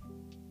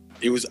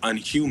 it was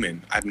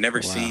unhuman. I've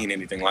never seen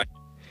anything like it.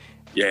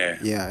 Yeah.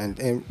 Yeah,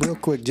 and real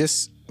quick,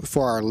 just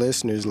for our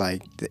listeners,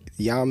 like,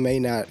 y'all may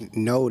not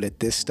know that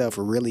this stuff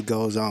really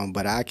goes on,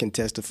 but I can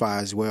testify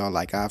as well.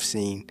 Like, I've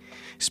seen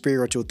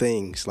spiritual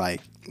things,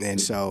 like, and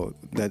so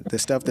the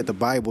stuff that the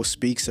Bible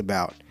speaks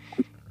about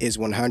is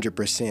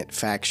 100%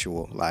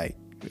 factual, like,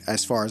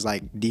 as far as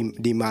like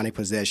demonic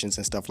possessions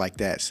and stuff like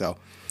that. So,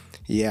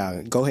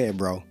 yeah, go ahead,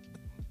 bro.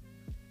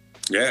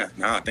 Yeah,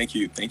 thank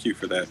you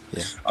for that.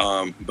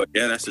 Yeah. But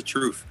yeah, that's the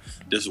truth.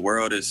 This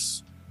world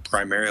is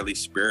primarily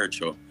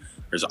spiritual.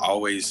 There's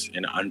always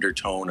an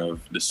undertone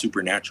of the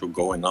supernatural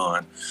going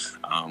on.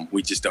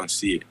 We just don't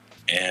see it.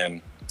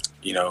 And,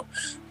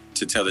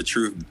 to tell the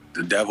truth,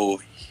 the devil,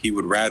 he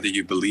would rather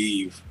you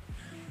believe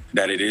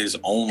that it is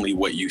only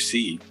what you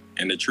see.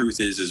 And the truth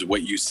is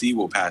what you see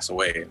will pass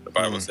away. The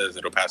Bible says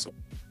it'll pass away.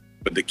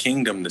 But the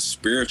kingdom, the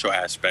spiritual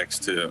aspects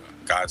to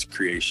God's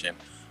creation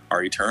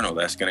are eternal.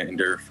 That's going to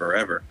endure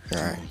forever.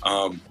 Right.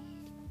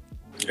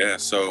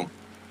 So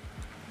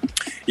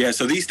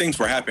these things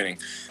were happening.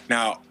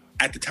 Now,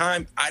 at the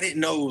time, I didn't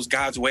know it was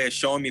God's way of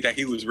showing me that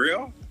he was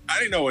real. I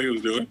didn't know what he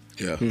was doing.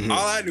 Yeah. Mm-hmm.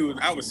 All I knew was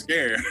I was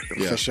scared.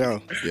 Yeah. For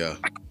sure. Yeah.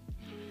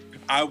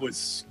 I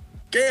was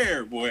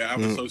scared, boy. I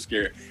was so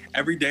scared.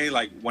 Every day,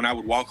 like when I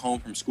would walk home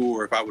from school,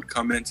 or if I would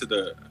come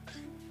into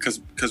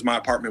because my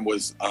apartment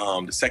was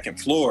the second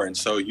floor, and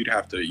so you'd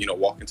have to,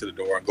 walk into the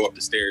door and go up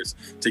the stairs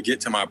to get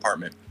to my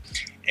apartment.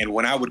 And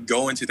when I would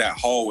go into that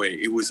hallway,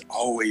 it was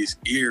always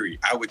eerie.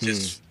 I would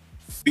just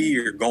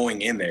fear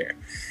going in there.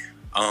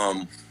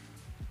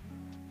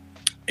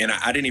 And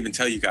I didn't even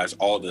tell you guys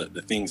all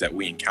the things that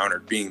we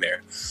encountered being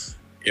there.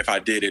 If I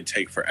did, it'd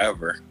take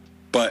forever.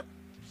 But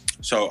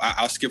so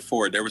I'll skip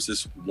forward. There was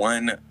this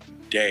one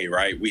day,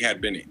 right? We had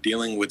been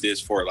dealing with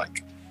this for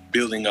like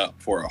building up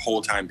for a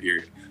whole time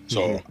period.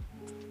 So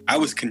I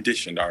was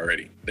conditioned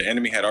already. The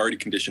enemy had already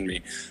conditioned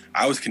me.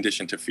 I was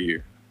conditioned to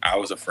fear. I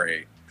was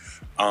afraid.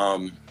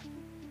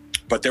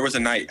 But there was a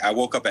night I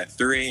woke up at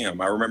 3 a.m.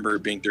 I remember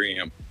it being 3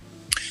 a.m.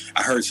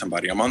 I heard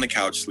somebody. I'm on the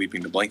couch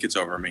sleeping, the blanket's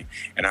over me,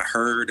 and I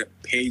heard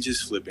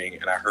pages flipping,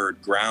 and I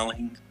heard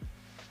growling.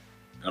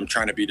 I'm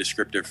trying to be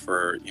descriptive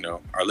for,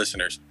 our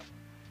listeners.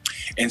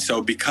 And so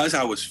because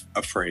I was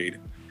afraid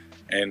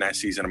in that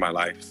season of my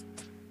life,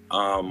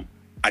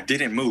 I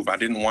didn't move. I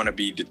didn't want to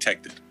be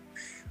detected.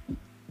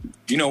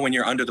 When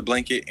you're under the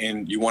blanket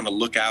and you want to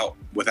look out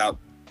without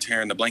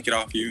tearing the blanket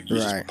off you, you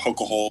just poke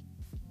a hole.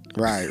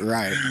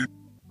 Right.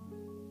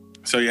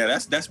 So yeah,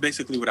 that's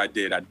basically what I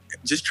did. I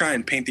just try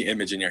and paint the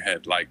image in your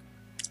head. Like,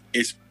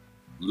 it's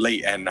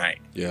late at night.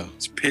 Yeah.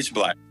 It's pitch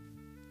black.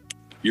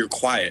 You're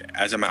quiet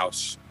as a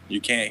mouse.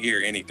 You can't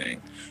hear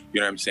anything.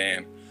 You know what I'm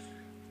saying?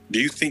 Do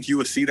you think you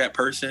would see that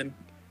person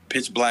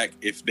pitch black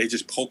if they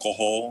just poke a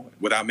hole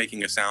without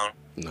making a sound?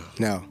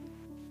 No.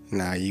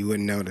 Nah, you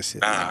wouldn't notice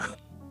it. Nah.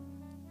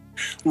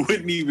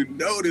 Wouldn't even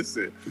notice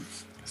it.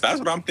 So that's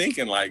what I'm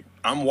thinking. Like,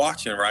 I'm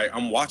watching, right?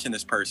 I'm watching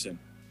this person.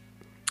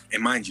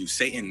 And mind you,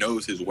 Satan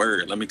knows his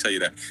word. Let me tell you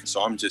that.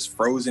 So I'm just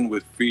frozen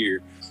with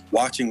fear,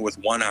 watching with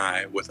one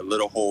eye with a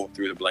little hole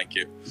through the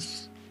blanket.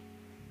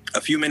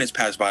 A few minutes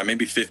pass by,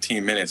 maybe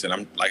 15 minutes. And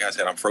I'm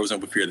frozen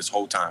with fear this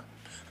whole time,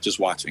 just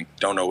watching.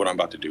 Don't know what I'm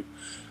about to do.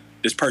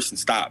 This person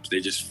stops. They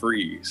just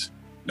freeze.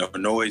 No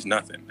noise,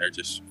 nothing. They're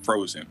just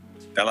frozen.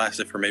 That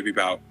lasted for maybe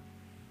about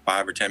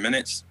 5 or 10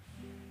 minutes.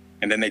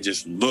 And then they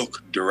just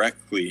look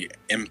directly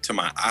into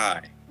my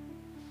eye.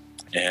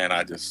 And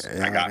I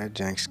got that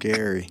junk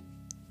scary.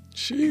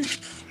 Sheesh.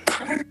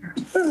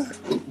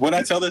 When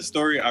I tell this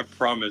story, I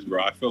promise,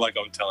 bro, I feel like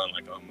I'm telling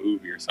like a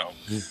movie or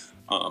something.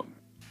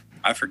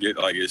 I forget,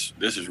 like,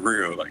 this is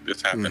real, like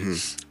this happened.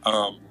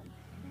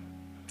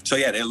 So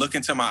yeah, they look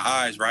into my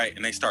eyes, right,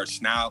 and they start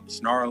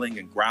snarling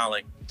and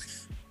growling,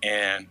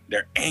 and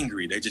they're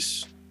angry. They're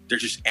just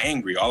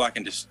angry.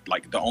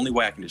 The only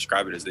way I can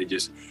describe it is they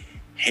just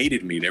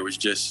hated me. There was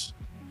just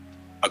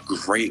a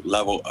great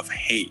level of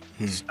hate,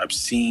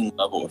 obscene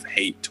level of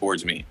hate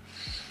towards me.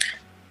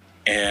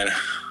 And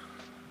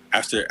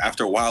after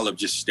a while of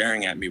just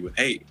staring at me with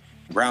hate,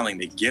 growling,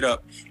 they get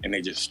up and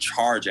they just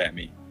charge at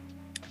me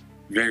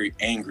very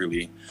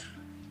angrily.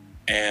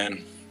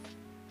 And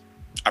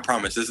I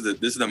promise, this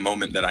is the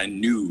moment that I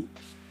knew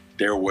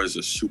there was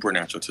a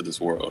supernatural to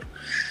this world.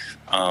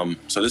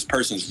 So this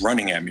person's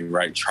running at me,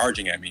 right,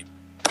 charging at me,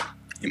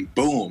 and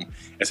boom,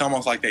 it's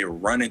almost like they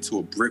run into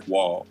a brick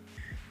wall,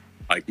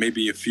 like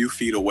maybe a few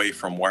feet away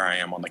from where I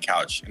am on the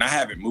couch, and I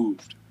haven't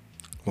moved.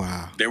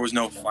 Wow. There was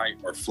no fight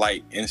or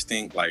flight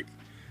instinct. Like,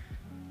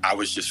 I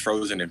was just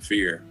frozen in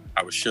fear.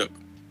 I was shook.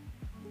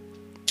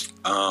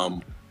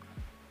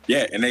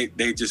 Yeah, and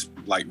they just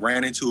like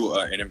ran into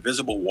an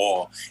invisible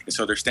wall. And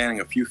so they're standing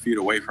a few feet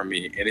away from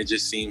me, and it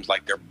just seems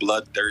like they're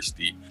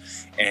bloodthirsty.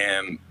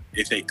 And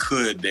if they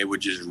could, they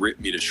would just rip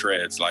me to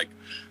shreds. Like,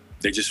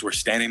 they just were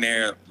standing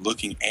there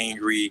looking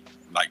angry,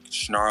 like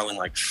snarling,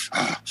 like,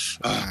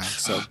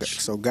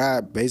 So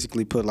God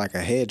basically put like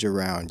a hedge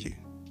around you.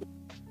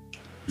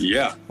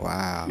 Yeah.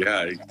 Wow.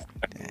 Yeah.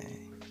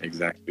 Dang.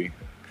 Exactly.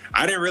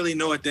 I didn't really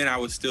know it then. I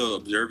was still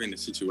observing the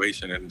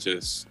situation and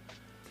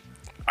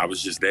I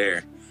was just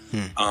there.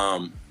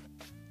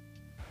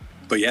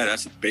 But yeah,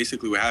 that's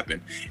basically what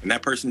happened. And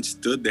that person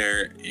stood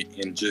there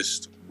and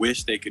just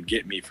wished they could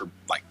get me for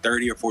like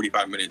 30 or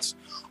 45 minutes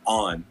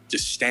on,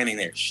 just standing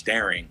there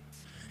staring.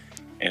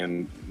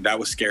 And that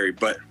was scary.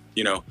 But,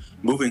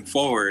 moving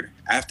forward,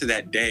 after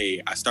that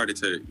day, I started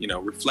to,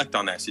 reflect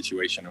on that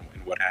situation and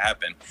what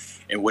happened.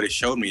 And what it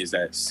showed me is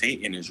that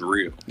Satan is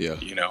real. Yeah.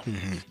 Satan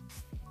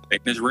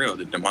is real.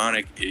 The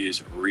demonic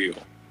is real.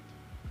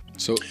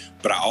 So,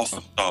 but I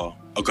also saw.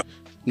 Okay.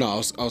 No, I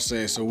was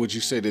saying. So, would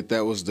you say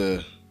that was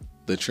the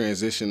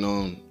transition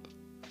on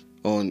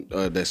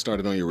that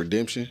started on your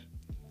redemption,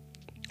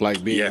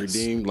 like being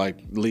redeemed, like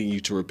leading you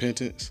to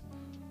repentance?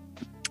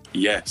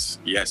 Yes,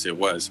 it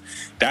was.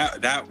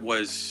 That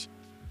was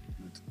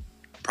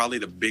probably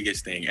the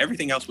biggest thing.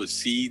 Everything else was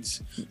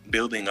seeds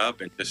building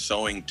up and just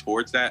sowing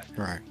towards that.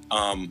 Right.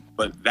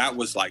 But that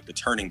was like the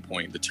turning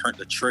point,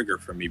 the trigger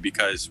for me,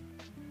 because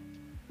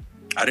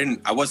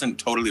I wasn't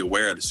totally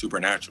aware of the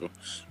supernatural.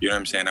 You know what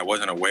I'm saying? I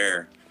wasn't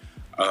aware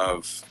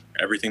of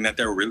everything that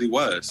there really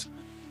was.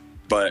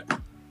 But,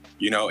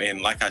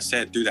 and like I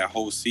said, through that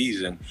whole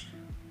season,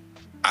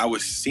 I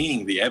was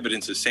seeing the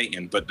evidence of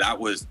Satan, but that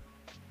was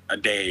a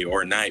day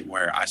or a night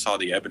where I saw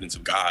the evidence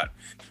of God,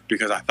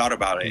 because I thought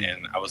about it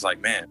and I was like,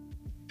 man,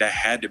 that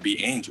had to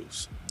be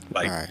angels.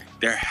 Like,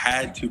 there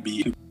had to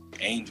be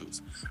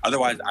angels.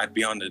 Otherwise, I'd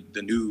be on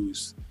the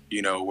news,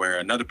 where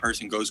another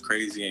person goes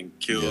crazy and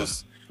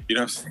kills, you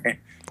know what I'm saying?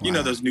 Wow. You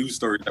know those news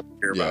stories that we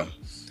hear about.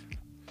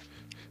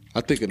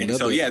 I think another... And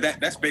so,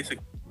 that's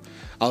basically...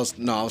 I was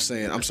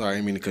saying, I'm sorry, I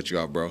didn't mean to cut you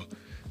off, bro.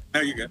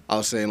 No, you good. I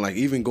was saying, like,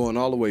 even going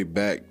all the way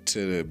back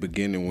to the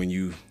beginning when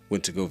you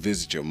went to go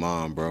visit your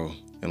mom, bro,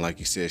 and like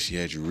you said, she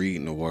had you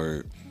reading the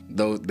word.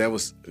 Though that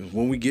was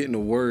when we get in the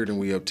word and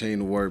we obtain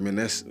the word, man,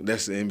 that's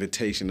the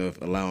invitation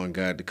of allowing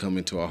God to come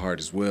into our heart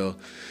as well.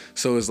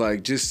 So it's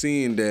like just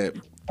seeing that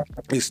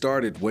it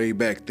started way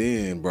back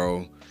then,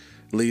 bro,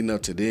 leading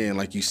up to then.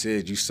 Like you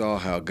said, you saw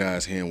how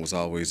God's hand was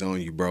always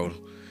on you, bro,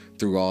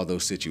 through all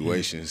those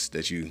situations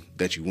that you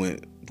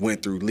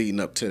went through leading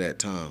up to that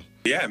time.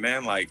 Yeah,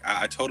 man, like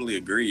I totally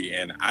agree.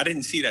 And I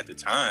didn't see it at the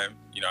time.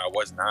 I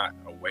was not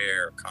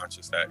aware or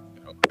conscious that,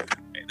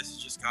 hey, this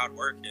is just God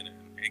working and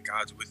hey,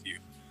 God's with you.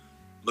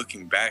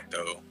 Looking back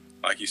though,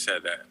 like you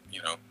said, that,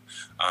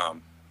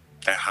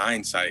 that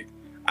hindsight,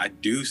 I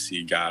do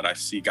see God. I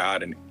see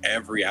God in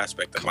every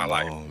aspect of my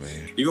life.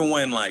 Man. Even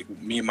when like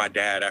me and my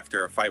dad,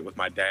 after a fight with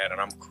my dad and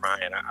I'm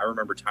crying, I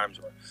remember times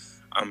where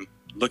I'm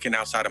looking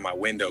outside of my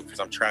window because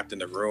I'm trapped in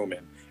the room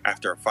and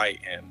after a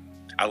fight and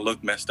I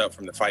look messed up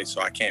from the fight,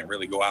 so I can't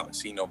really go out and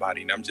see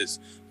nobody. And I'm just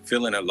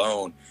feeling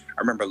alone. I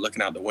remember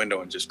looking out the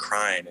window and just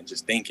crying and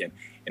just thinking.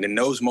 And in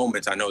those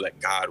moments, I know that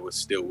God was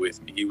still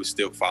with me. He was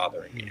still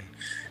fathering me and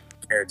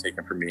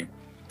caretaking for me,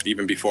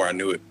 even before I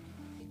knew it.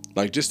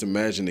 Like, just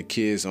imagine the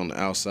kids on the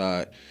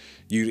outside.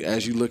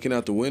 As you looking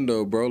out the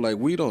window, bro, like,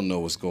 we don't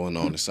know what's going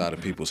on inside of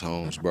people's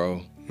homes,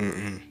 bro.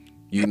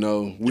 We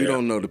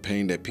don't know the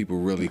pain that people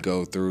really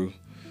go through.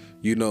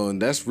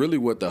 And that's really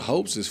what the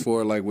hopes is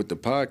for, like with the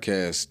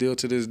podcast, still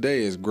to this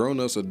day, as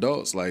grown-ups,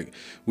 adults, like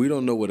we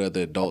don't know what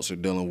other adults are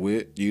dealing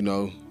with,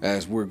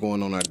 as we're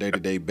going on our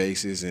day-to-day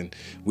basis and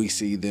we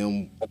see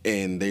them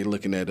and they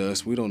looking at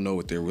us. We don't know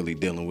what they're really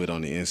dealing with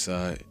on the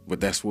inside,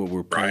 but that's what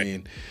we're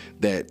praying,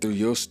 that through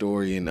your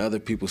story and other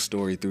people's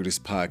story through this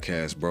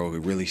podcast, bro, it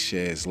really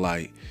sheds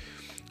light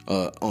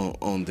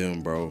on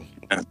them, bro,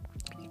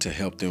 to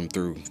help them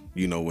through,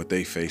 what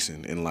they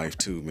facing in life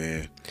too,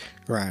 man.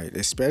 Right,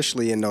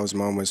 especially in those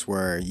moments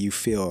where you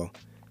feel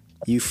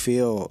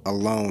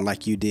alone,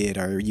 like you did,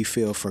 or you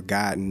feel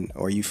forgotten,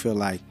 or you feel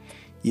like,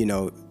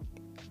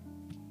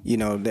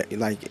 that,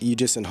 like you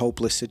just in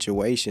hopeless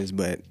situations.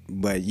 But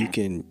you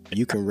can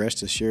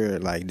rest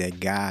assured, like that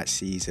God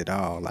sees it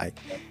all. Like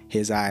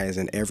His eye is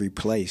in every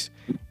place,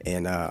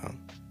 and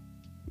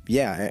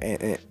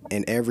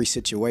in every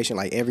situation,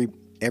 like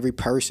every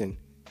person.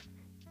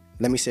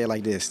 Let me say it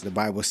like this: the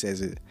Bible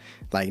says it,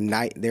 like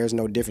night. There's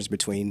no difference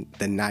between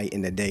the night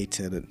and the day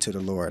to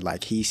the Lord.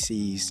 Like He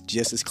sees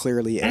just as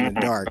clearly in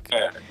the dark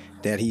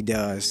that He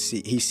does.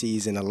 He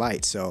sees in the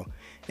light. So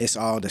it's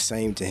all the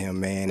same to Him,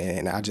 man.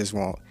 And I just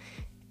want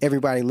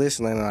everybody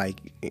listening,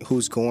 like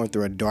who's going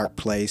through a dark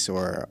place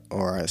or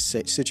a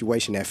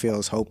situation that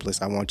feels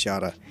hopeless. I want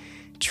y'all to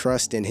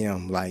trust in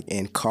Him, like,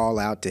 and call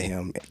out to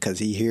Him because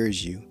He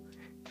hears you.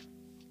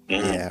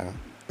 Yeah.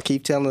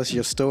 Keep telling us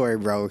your story,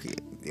 bro.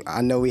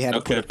 I know we had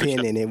to put a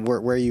pin in it. Where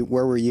were you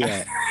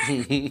at?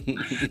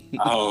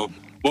 Well,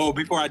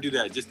 before I do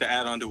that, just to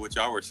add on to what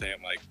y'all were saying,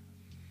 like,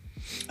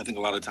 I think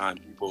a lot of times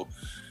people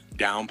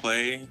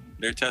downplay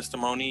their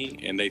testimony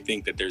and they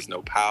think that there's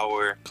no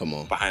power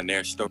behind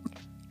their story.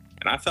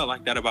 And I felt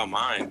like that about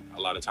mine a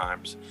lot of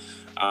times.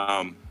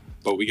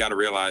 But we got to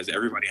realize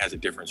everybody has a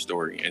different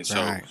story. And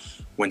so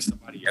when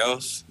somebody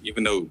else,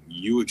 even though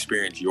you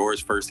experience yours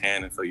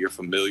firsthand and so you're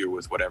familiar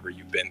with whatever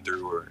you've been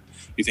through, or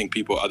you think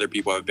other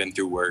people have been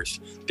through worse,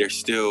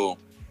 there's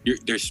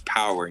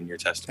power in your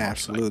testimony.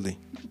 Absolutely.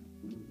 Like,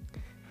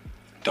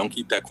 don't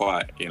keep that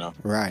quiet,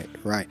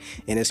 Right.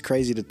 And it's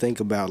crazy to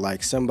think about,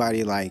 like,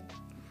 somebody like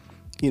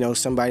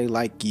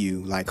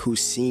you, like,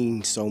 who's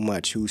seen so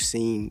much, who's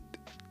seen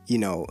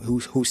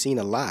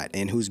a lot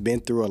and who's been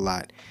through a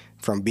lot,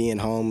 from being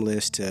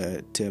homeless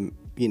to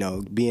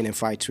being in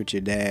fights with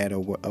your dad or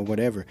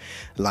whatever.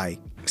 Like,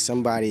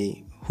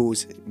 somebody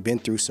who's been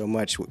through so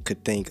much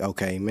could think,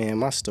 okay, man,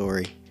 my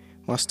story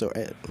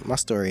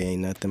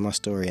ain't nothing. My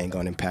story ain't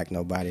gonna impact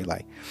nobody.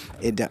 Like,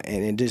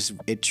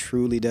 it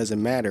truly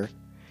doesn't matter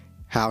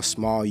how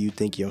small you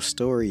think your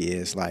story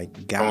is.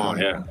 Like,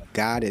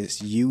 God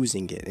is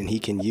using it, and He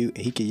can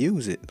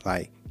use it.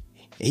 Like,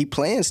 He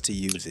plans to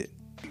use it.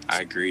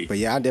 I agree. But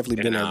yeah, I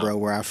definitely been there, bro,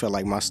 where I felt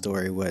like my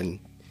story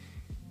wasn't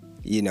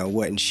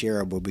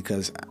shareable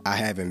because I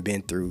haven't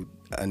been through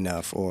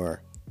enough,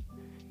 or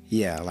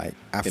Yeah, like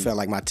I felt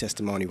like my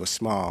testimony was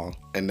small.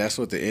 And that's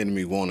what the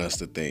enemy wants us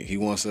to think. He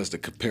wants us to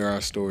compare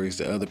our stories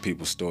to other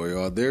people's story.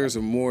 Or there's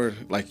a more,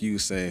 like you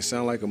saying,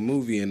 sound like a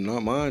movie, and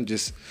not mine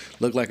just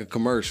look like a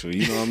commercial.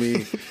 You know what I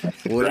mean?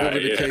 Whatever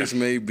the case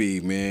may be,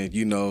 man.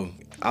 You know,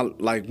 I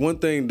like one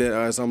thing that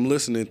as I'm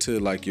listening to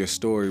like your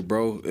story,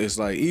 bro, it's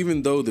like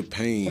even though the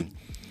pain,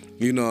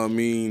 you know what I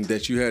mean,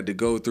 that you had to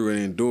go through and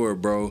endure,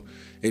 bro,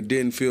 it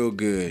didn't feel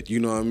good. You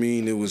know what I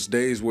mean? It was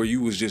days where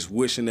you was just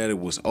wishing that it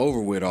was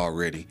over with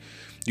already.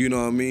 You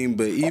know what I mean?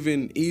 But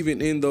even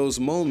in those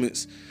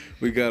moments,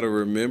 we got to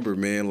remember,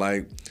 man,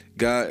 like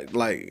God,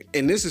 like,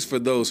 and this is for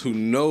those who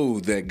know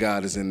that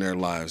God is in their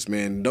lives,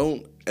 man.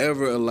 Don't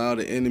ever allow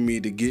the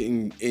enemy to get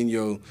in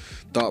your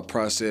thought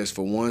process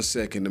for 1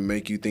 second to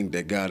make you think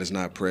that God is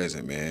not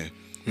present, man.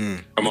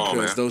 Come on, man.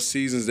 Because those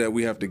seasons that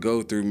we have to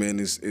go through, man,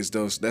 is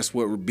those. That's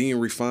what being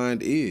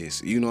refined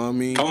is. You know what I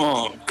mean? Come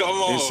on.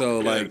 And so,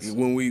 like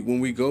when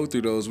we go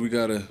through those, we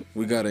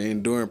gotta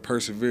endure and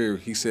persevere.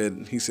 He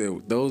said,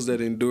 those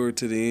that endure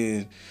to the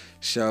end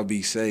shall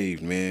be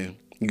saved, man.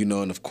 You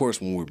know, and of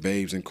course, when we're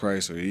babes in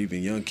Christ or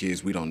even young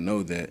kids, we don't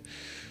know that.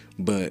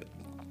 But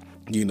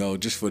you know,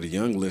 just for the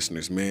young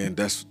listeners, man,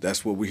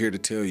 that's what we're here to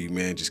tell you,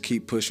 man. Just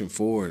keep pushing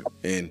forward,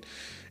 and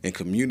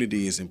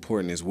community is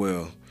important as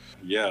well.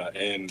 Yeah,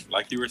 and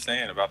like you were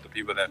saying about the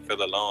people that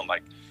feel alone,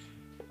 like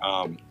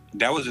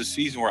that was a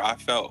season where I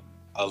felt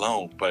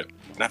alone, and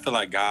I feel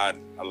like God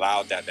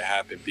allowed that to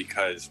happen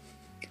because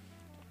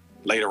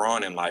later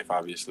on in life,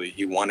 obviously,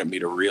 he wanted me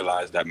to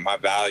realize that my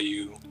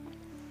value,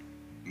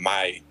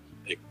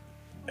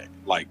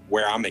 like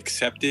where I'm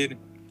accepted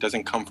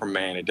doesn't come from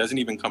man. It doesn't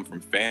even come from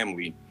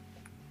family. It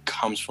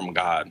comes from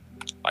God.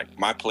 Like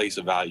my place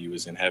of value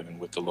is in heaven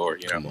with the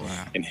Lord, you know,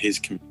 in his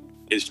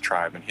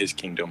tribe and his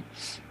kingdom.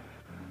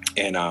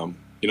 And,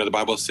 you know, the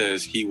Bible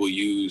says he will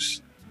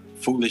use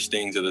foolish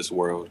things of this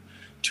world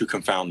to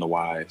confound the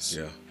wise.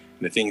 Yeah. And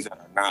the things that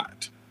are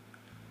not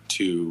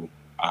to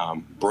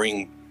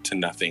bring to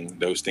nothing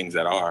those things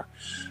that are.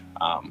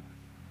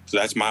 So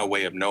that's my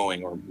way of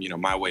knowing, or, you know,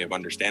 my way of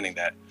understanding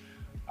that.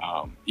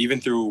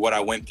 Even through what I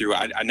went through,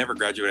 I never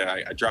graduated.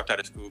 I dropped out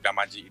of school, got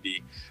my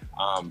GED.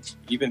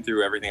 Even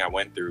through everything I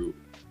went through,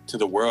 to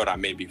the world I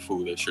may be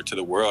foolish, or to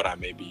the world I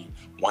may be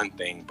one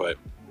thing, but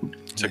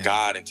to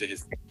God and to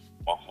his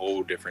a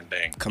whole different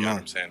thing. Come on. Know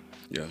what I'm saying?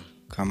 Yeah.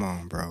 Come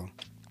on, bro.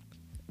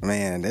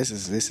 Man, this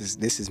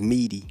is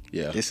meaty.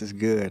 Yeah. This is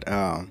good.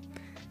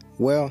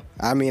 Well,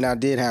 I mean, I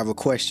did have a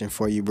question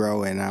for you,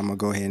 bro, and I'm gonna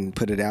go ahead and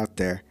put it out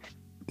there.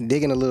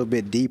 Digging a little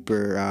bit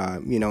deeper,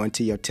 you know,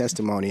 into your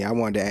testimony, I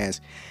wanted to ask,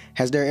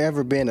 has there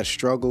ever been a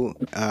struggle,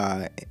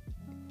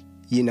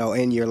 you know,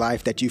 in your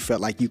life that you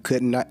felt like you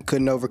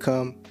couldn't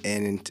overcome,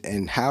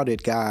 and how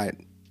did God,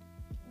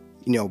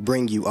 you know,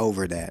 bring you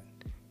over that?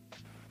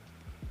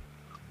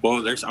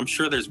 Well, I'm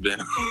sure there's been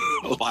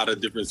a lot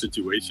of different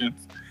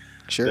situations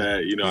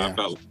that, you know, I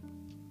felt,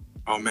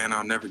 oh man,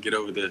 I'll never get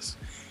over this.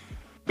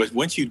 But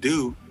once you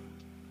do,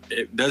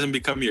 it doesn't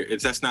become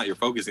that's not your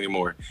focus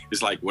anymore.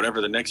 It's like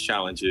whatever the next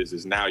challenge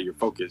is now your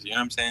focus. You know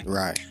what I'm saying?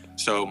 Right.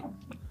 So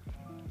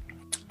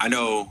I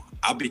know,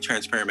 I'll be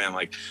transparent, man.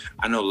 Like,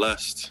 I know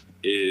lust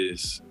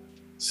is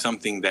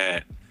something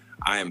that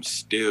I am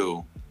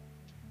still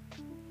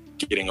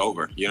getting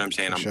over. You know what I'm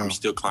saying? I'm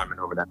still climbing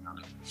over that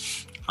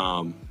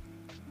mountain.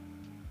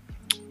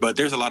 But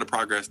there's a lot of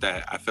progress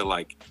that I feel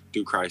like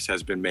through Christ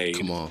has been made.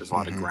 There's a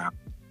lot of ground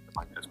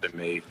that's been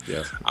made.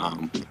 Yeah.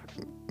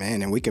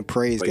 Man, and we can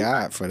praise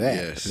God for that.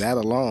 Yes. That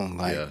alone,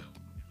 like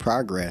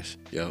progress.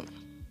 Yep.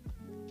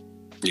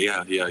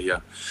 Yeah.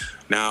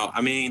 Now,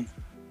 I mean,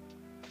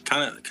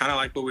 kind of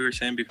like what we were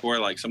saying before,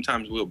 like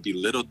sometimes we'll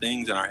belittle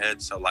things in our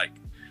heads. So like,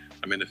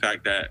 I mean, the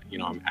fact that, you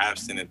know, I'm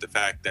abstinent, the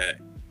fact that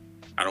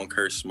I don't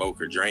curse,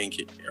 smoke, or drink,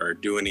 or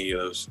do any of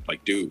those,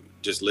 like,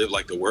 just live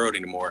like the world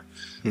anymore.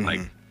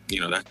 Like, you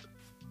know, that's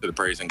to the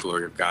praise and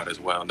glory of God as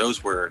well. And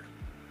those were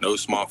no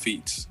small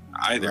feats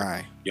either.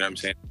 Right. You know what I'm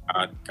saying?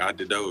 God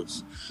did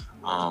those.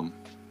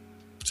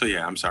 So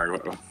yeah, I'm sorry.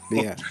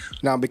 Yeah.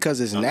 No,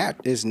 because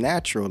it's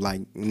natural.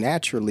 Like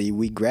naturally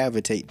we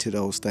gravitate to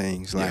those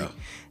things. Like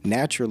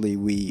naturally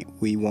we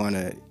want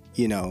to,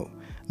 you know,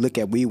 look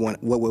at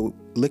what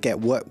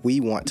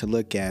we want to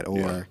look at,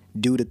 or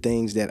do the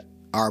things that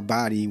our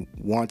body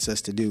wants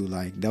us to do.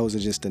 Like those are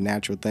just the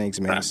natural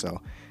things, man.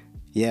 So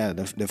yeah,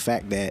 the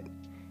fact that,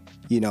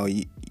 you know,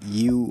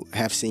 you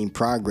have seen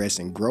progress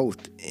and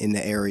growth in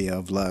the area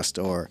of lust,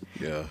 or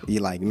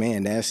you're like,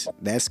 man,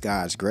 that's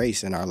God's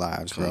grace in our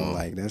lives, bro.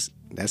 Like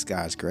that's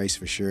God's grace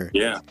for sure.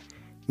 Yeah,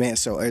 man.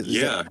 So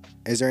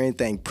is there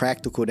anything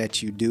practical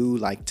that you do,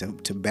 like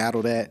to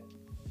battle that?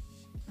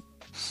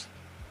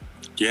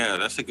 Yeah,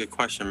 that's a good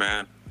question,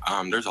 man.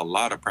 There's a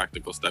lot of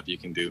practical stuff you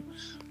can do,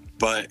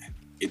 but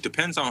it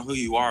depends on who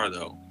you are,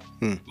 though.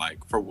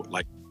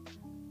 Like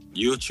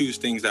you'll choose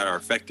things that are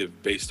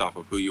effective based off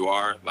of who you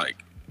are,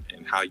 like,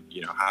 and how,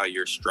 you know, how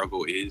your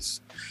struggle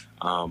is.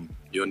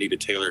 You'll need to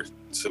tailor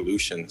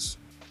solutions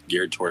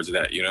geared towards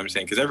that. You know what I'm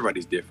saying? Because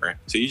everybody's different.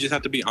 So you just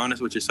have to be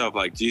honest with yourself.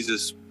 Like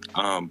Jesus,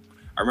 I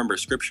remember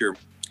scripture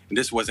And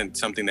this wasn't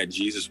something that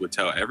Jesus would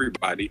tell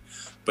everybody,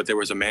 but there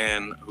was a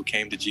man who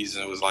came to Jesus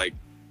and was like,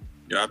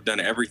 I've done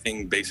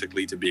everything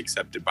basically to be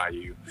accepted by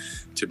you,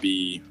 to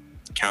be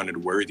counted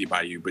worthy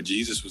by you. But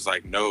Jesus was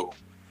like, no.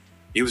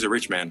 He was a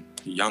rich man,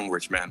 a young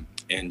rich man.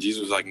 And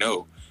Jesus was like,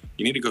 no,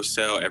 you need to go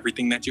sell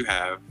everything that you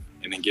have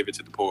and then give it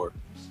to the poor.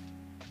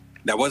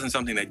 That wasn't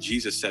something that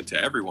Jesus said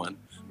to everyone.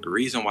 The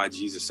reason why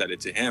Jesus said it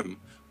to him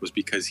was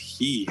because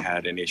he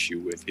had an issue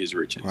with his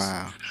riches.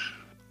 Wow.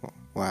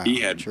 He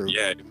had, true.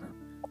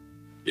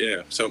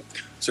 Yeah. So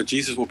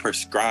Jesus will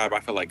prescribe,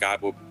 I feel like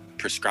God will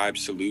prescribe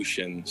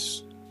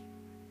solutions.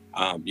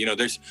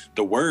 There's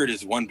the word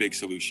is one big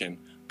solution,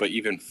 but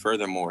even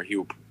furthermore, he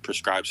will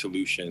prescribe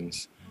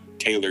solutions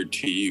tailored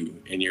to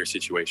you in your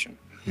situation.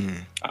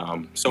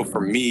 So for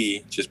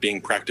me, just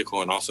being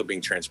practical and also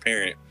being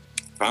transparent,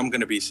 if I'm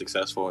going to be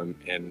successful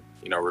and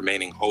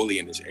remaining holy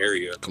in this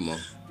area, come on,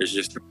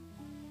 there's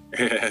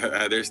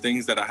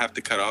things that I have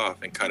to cut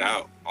off and cut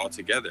out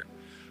altogether.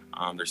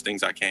 There's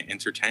things I can't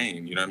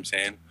entertain, you know what I'm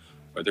saying?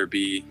 Whether it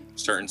be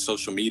certain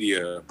social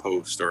media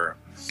posts or,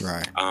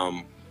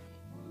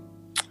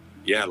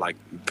 like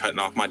cutting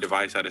off my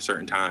device at a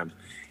certain time.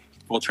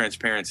 Full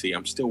transparency,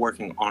 I'm still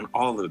working on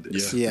all of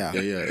this. Yeah.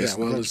 As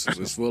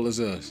well as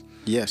us.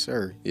 Yes,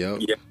 sir.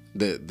 Yep. Yeah.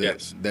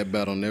 That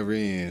battle never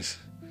ends.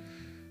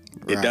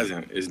 It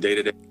doesn't. It's day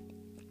to day.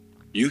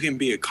 You can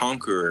be a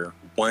conqueror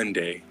one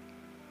day,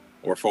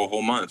 or for a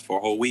whole month, for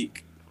a whole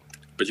week,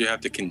 but you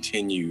have to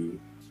continue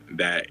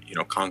that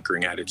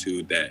conquering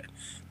attitude,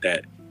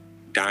 that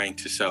dying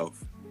to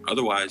self.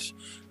 Otherwise,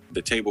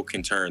 the table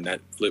can turn. That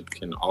flip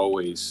can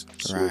always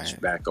switch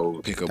back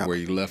over. Pick up where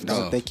you left off.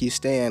 Don't think you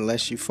stand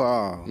unless you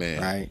fall.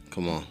 Man, right?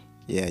 Come on.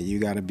 Yeah, you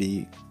gotta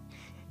be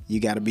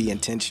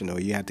intentional.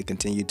 You have to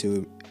continue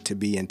to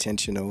be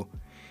intentional,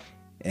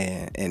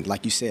 and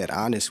like you said,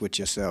 honest with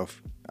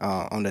yourself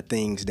on the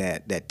things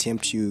that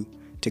tempt you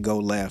to go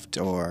left,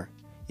 or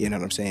you know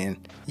what I'm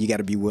saying. You got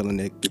to be willing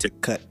to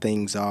cut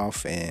things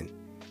off and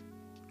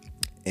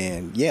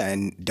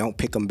don't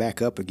pick them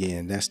back up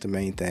again. That's the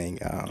main thing.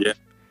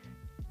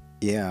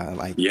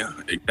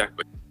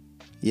 Exactly.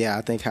 Yeah,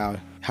 I think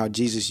how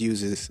Jesus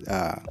uses,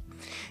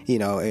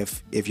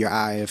 if your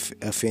eye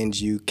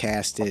offends you,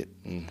 cast it,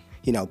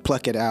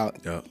 pluck it out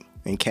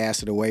and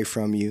cast it away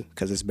from you,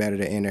 because it's better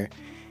to enter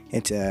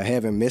into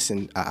heaven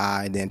missing an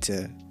eye than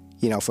to,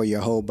 for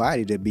your whole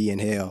body to be in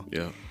hell.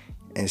 Yeah.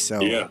 And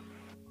so,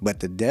 but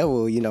the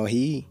devil,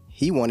 he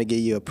want to give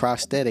you a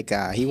prosthetic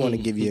eye. He want to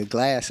give you a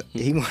glass.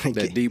 He want to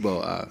that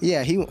Debo eye.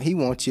 Yeah, he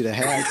wants you to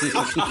have.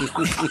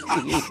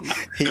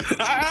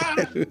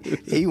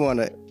 he want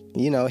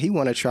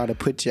to try to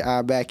put your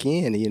eye back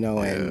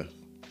in,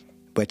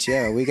 But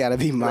we got to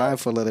be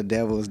mindful of the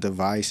devil's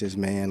devices,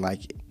 man.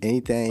 Like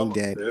anything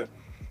that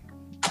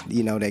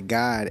that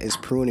God is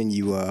pruning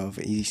you of,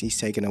 he's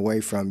taking away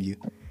from you.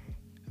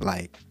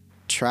 Like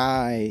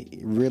try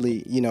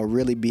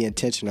really be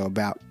intentional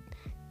about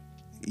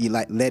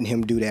letting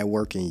him do that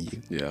work in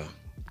you.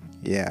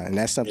 Yeah, and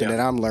that's something that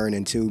I'm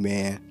learning too,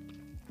 man.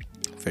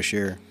 For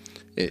sure.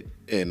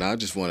 And I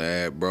just want to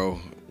add, bro,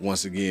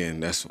 once again,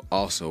 that's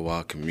also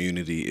why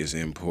community is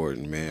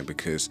important, man,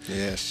 because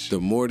the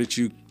more that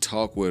you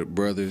talk with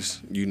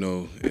brothers,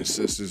 and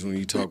sisters, when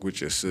you talk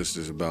with your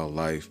sisters about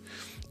life,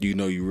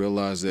 you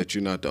realize that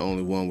you're not the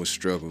only one with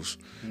struggles,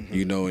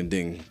 and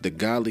then the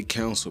godly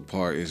counsel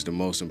part is the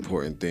most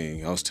important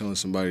thing. I was telling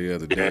somebody the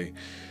other day,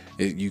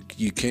 you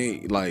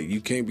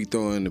can't be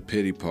throwing a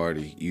pity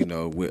party,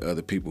 with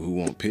other people who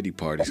want pity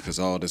parties, because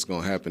all that's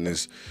gonna happen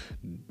is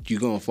you're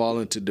gonna fall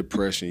into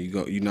depression.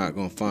 You're not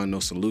gonna find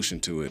no solution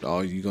to it.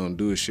 All you're gonna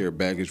do is share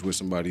baggage with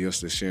somebody else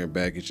that's sharing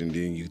baggage, and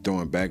then you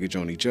throwing baggage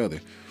on each other.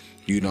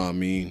 You know what I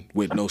mean?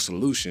 With no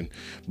solution.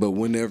 But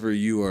whenever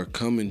you are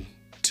coming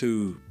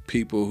to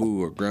people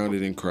who are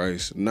grounded in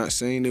Christ, not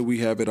saying that we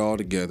have it all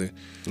together.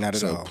 Not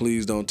at all. So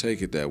please don't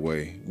take it that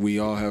way. We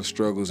all have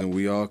struggles, and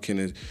we all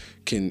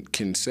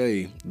can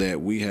say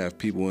that we have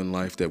people in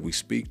life that we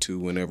speak to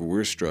whenever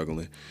we're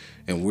struggling.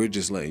 And we're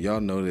just letting y'all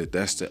know that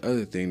that's the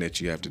other thing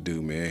that you have to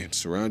do, man.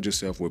 Surround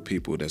yourself with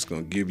people that's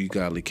going to give you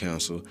godly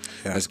counsel,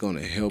 that's going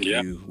to help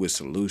you with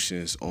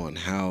solutions on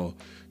how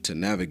to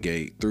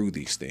navigate through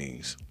these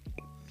things.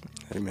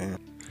 Amen.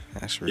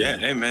 That's right. Yeah,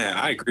 amen.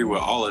 I agree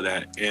with all of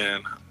that.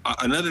 And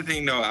another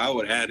thing, though, I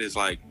would add is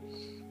I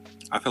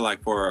feel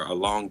like for a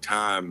long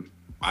time,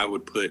 I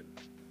would put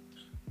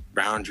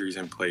boundaries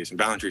in place, and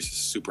boundaries is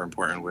super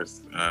important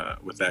with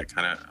that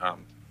kind of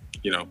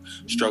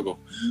struggle.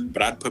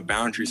 But I'd put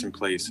boundaries in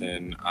place,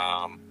 and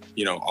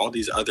all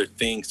these other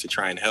things to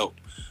try and help.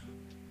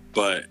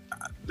 But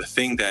the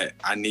thing that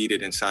I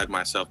needed inside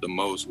myself the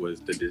most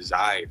was the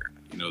desire,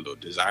 the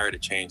desire to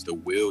change, the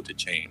will to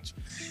change.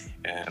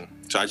 And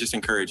so I just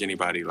encourage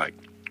anybody, right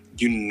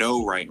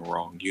and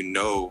wrong,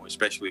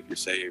 especially if you're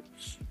saved,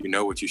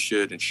 what you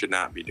should and should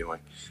not be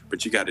doing.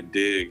 But you got to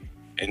dig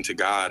into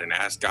God and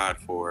ask God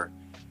for,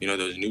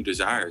 those new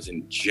desires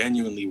and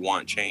genuinely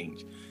want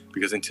change.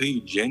 Because until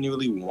you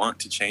genuinely want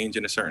to change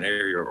in a certain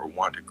area or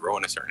want to grow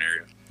in a certain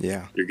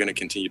area, you're going to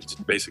continue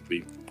to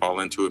basically fall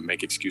into it,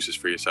 make excuses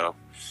for yourself.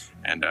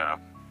 And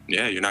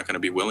you're not going to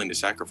be willing to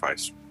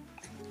sacrifice.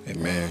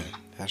 Amen.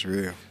 That's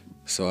real.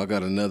 So I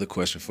got another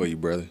question for you,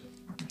 brother.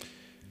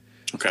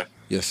 Okay.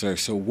 Yes, sir.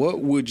 So what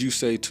would you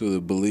say to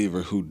the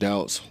believer who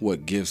doubts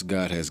what gifts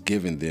God has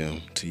given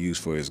them to use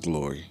for his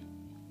glory?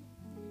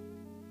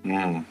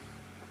 Dang,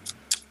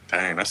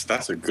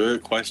 that's a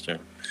good question.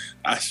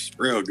 That's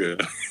real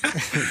good.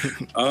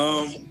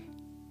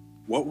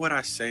 What would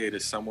I say to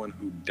someone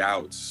who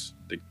doubts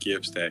the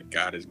gifts that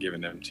God has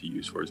given them to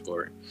use for his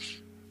glory?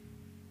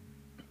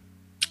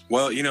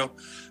 Well,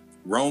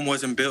 Rome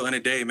wasn't built in a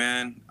day,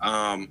 man.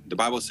 The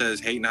Bible says,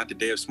 hate not the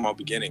day of small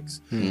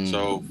beginnings.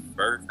 So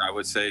first, I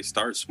would say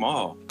start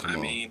small.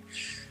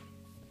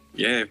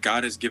 If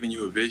God has given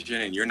you a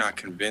vision and you're not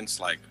convinced,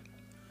 like,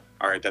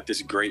 all right, that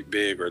this great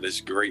big or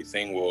this great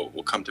thing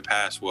will come to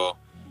pass, well,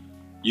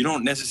 you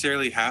don't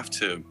necessarily have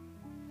to,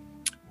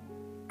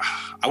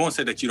 I won't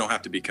say that you don't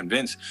have to be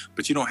convinced,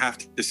 but you don't have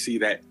to see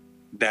that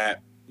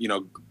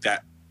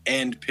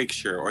end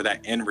picture or that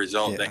end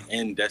result, that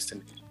end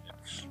destination.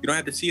 You don't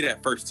have to see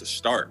that first to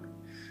start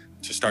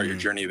your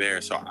journey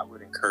there. So I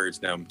would encourage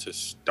them to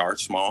start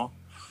small.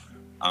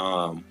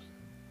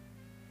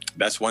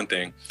 That's one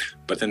thing.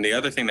 But then the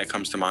other thing that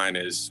comes to mind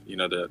is,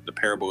 the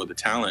parable of the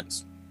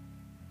talents.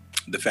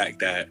 The fact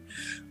that,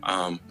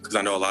 because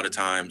I know a lot of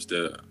times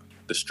the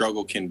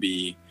struggle can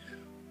be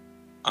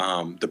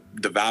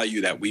the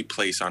value that we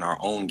place on our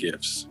own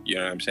gifts. You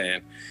know what I'm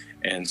saying?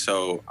 And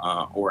so,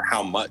 or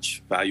how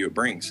much value it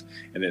brings.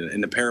 And then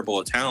in the parable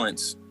of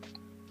talents,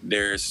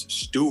 there's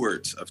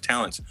stewards of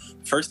talents.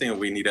 First thing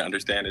we need to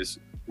understand is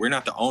we're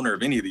not the owner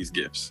of any of these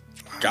gifts.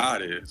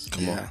 God is.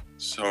 Come on.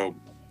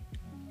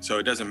 So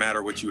it doesn't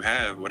matter what you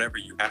have. Whatever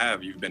you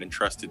have, you've been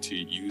entrusted to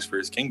use for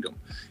his kingdom.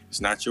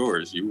 It's not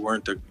yours. You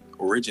weren't the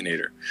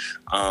originator.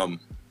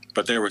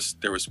 But there was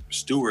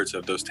stewards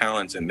of those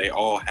talents, and they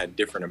all had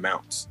different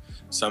amounts.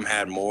 Some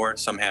had more,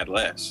 some had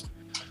less.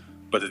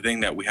 But the thing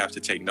that we have to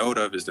take note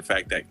of is the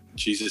fact that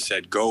Jesus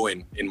said, go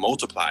and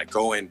multiply,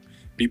 go and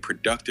be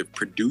productive,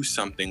 produce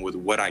something with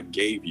what I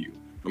gave you,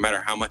 no matter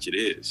how much it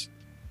is.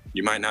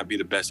 You might not be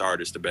the best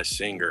artist, the best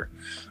singer.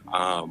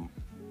 I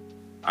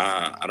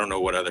don't know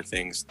what other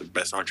things, the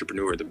best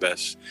entrepreneur, the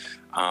best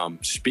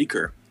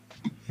speaker.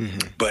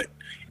 But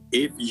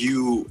if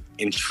you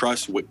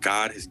entrust what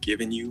God has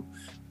given you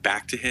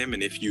back to him,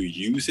 and if you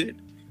use it,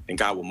 then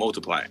God will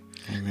multiply it.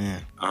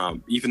 Amen.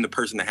 Even the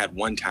person that had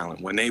one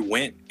talent, when they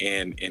went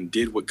and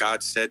did what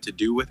God said to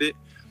do with it,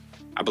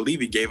 I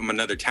believe he gave them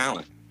another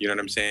talent. You know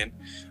what I'm saying?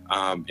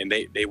 And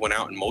they went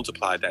out and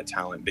multiplied that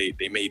talent.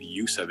 They made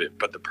use of it.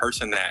 But the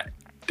person that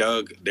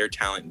dug their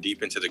talent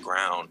deep into the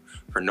ground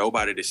for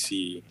nobody to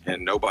see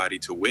and nobody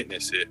to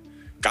witness it,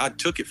 God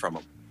took it from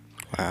them.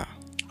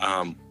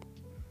 Wow.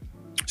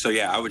 So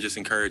I would just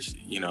encourage,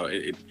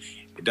 it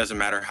doesn't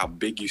matter how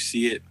big you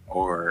see it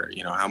or,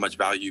 how much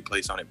value you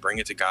place on it, bring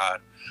it to God.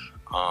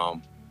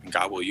 And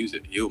God will use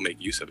it. He'll make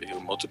use of it.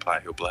 He'll multiply.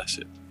 He'll bless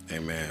it.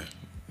 Amen.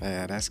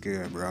 Yeah, that's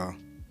good, bro.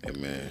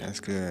 Amen.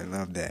 That's good.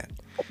 Love that.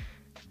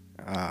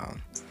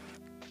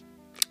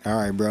 All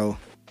right, bro.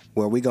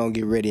 Well, we're going to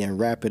get ready and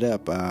wrap it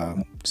up.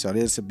 So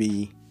this will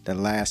be the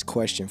last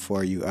question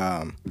for you.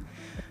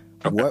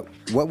 What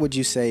would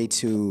you say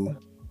to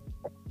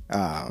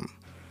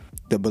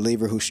the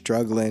believer who's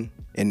struggling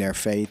in their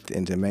faith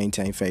and to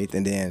maintain faith?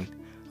 And then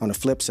on the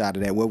flip side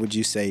of that, what would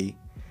you say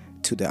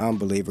to the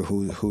unbeliever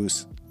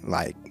who's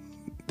like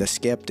the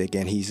skeptic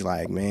and he's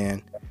like,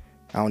 man,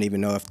 I don't even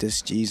know if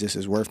this Jesus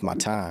is worth my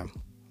time?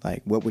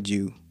 Like, what would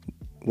you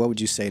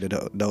say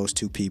to those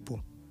two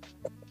people?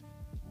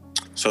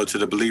 So to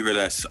the believer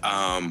that's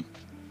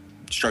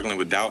struggling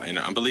with doubt and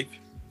unbelief?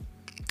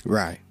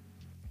 Right.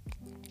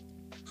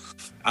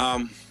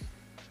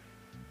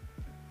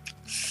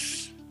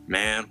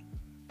 Man,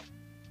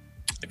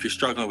 if you're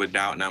struggling with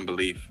doubt and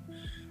unbelief,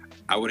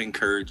 I would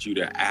encourage you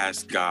to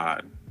ask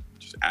God.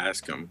 Just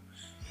ask him.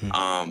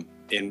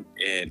 And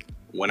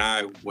when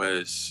I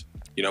was,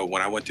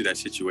 when I went through that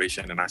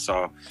situation and I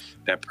saw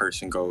that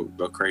person go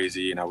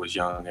crazy and I was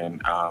young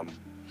and,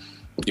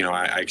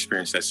 I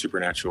experienced that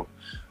supernatural.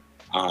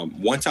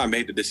 Once I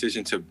made the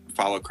decision to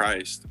follow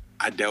Christ,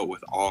 I dealt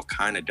with all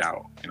kind of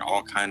doubt and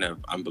all kind of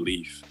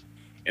unbelief.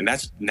 And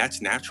that's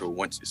natural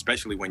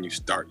especially when you're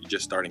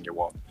just starting your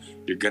walk.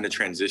 You're going to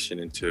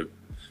transition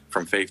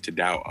from faith to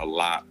doubt a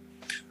lot.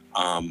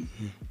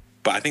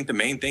 But I think the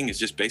main thing is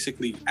just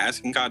basically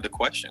asking God the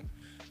question,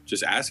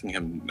 just asking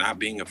him, not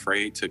being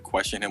afraid to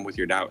question him with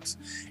your doubts.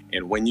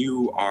 And when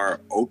you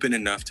are open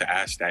enough to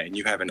ask that and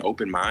you have an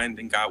open mind,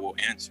 then God will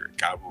answer.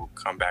 God will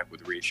come back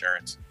with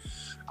reassurance.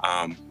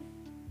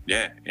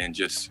 And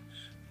just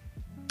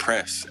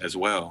press as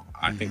well.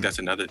 I think that's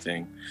another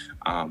thing.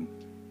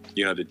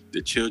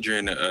 The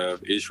children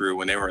of Israel,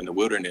 when they were in the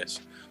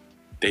wilderness,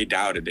 they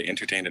doubted. They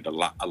entertained a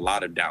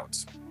lot of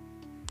doubts.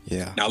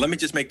 Yeah. Now, let me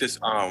just make this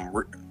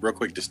real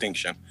quick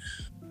distinction.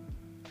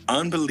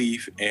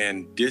 Unbelief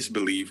and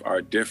disbelief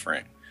are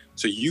different.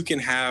 So you can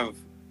have,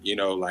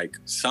 like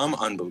some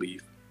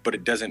unbelief, but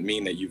it doesn't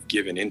mean that you've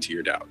given into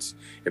your doubts,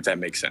 if that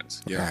makes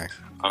sense. Yeah.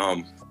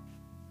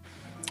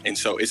 And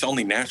so it's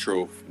only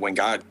natural when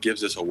God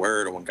gives us a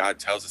word or when God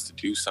tells us to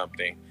do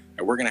something,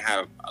 that we're going to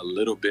have a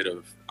little bit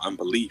of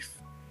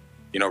unbelief,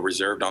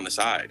 reserved on the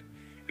side.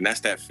 And that's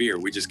that fear.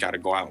 We just got to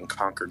go out and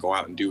conquer, go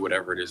out and do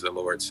whatever it is the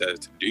Lord says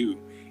to do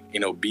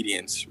in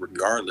obedience,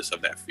 regardless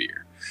of that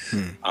fear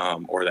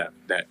or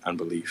that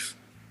unbelief.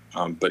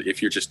 But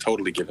if you're just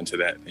totally given to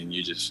that, then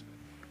you just,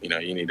 you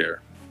need to,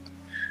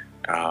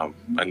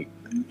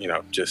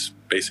 just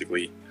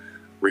basically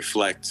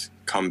reflect,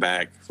 come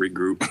back,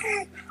 regroup,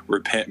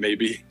 repent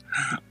maybe.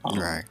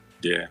 Right.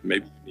 Yeah,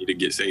 maybe you need to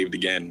get saved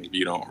again if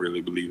you don't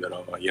really believe at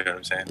all. You know what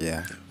I'm saying?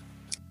 Yeah.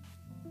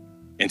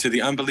 And to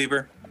the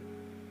unbeliever,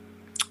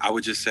 I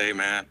would just say,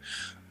 man,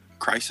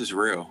 Christ is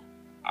real.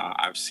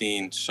 I've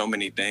seen so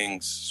many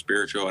things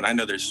spiritual, and I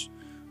know there's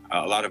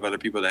a lot of other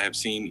people that have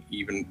seen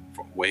even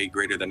way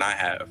greater than I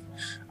have.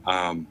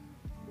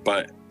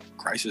 But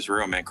Christ is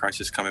real, man. Christ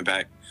is coming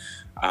back.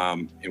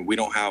 And we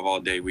don't have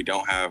all day. We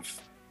don't have,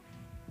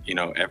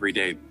 every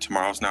day.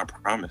 Tomorrow's not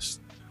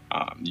promised.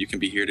 You can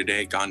be here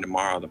today, gone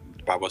tomorrow. The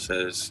Bible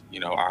says,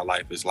 our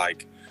life is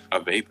like a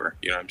vapor.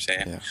 You know what I'm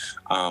saying?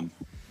 Yeah.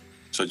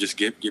 So just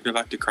give your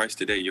life to Christ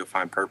today. You'll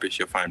find purpose.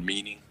 You'll find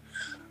meaning.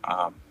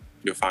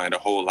 You'll find a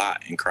whole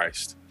lot in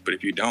Christ. But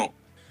if you don't,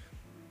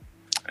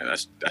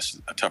 that's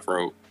a tough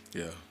road.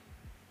 Yeah.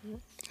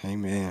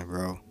 Amen,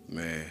 bro.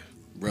 Man,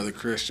 Brother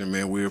Kristian,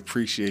 man, we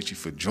appreciate you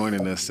for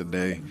joining us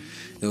today.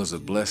 It was a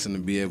blessing to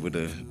be able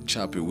to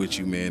chop it with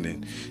you,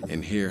 man,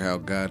 and hear how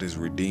God has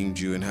redeemed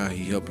you and how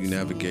he helped you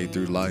navigate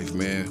through life,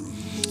 man.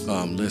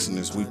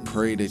 Listeners, we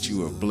pray that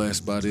you are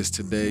blessed by this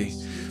today.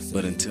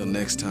 But until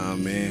next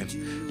time, man,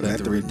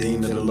 let the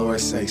redeemed of the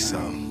Lord say so.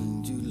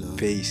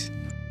 Peace.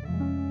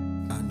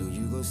 I know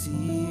you gon'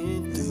 see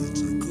it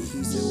through.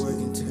 Still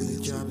working till the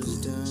job is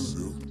done.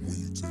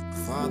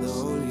 Father,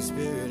 Holy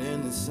Spirit,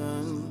 and the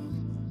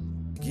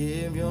Son.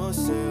 Give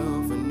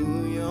yourself,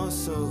 renew your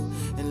soul,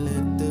 and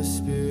let the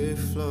Spirit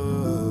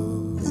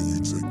flow.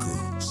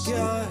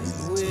 God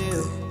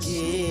will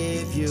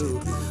give you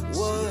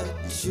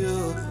what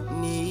you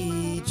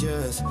need.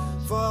 Just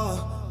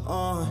fall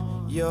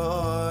on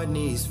your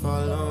knees,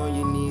 fall on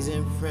your knees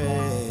and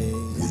pray.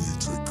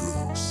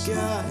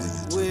 God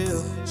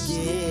will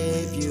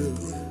give you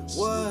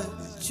what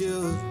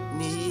you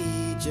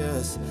need.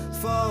 Just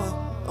fall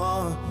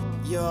on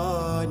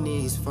your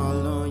knees,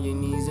 fall on your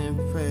knees and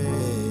pray.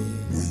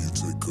 When you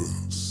take a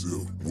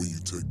sip, when you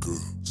take a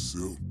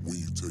sip, when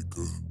you take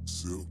a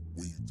sip.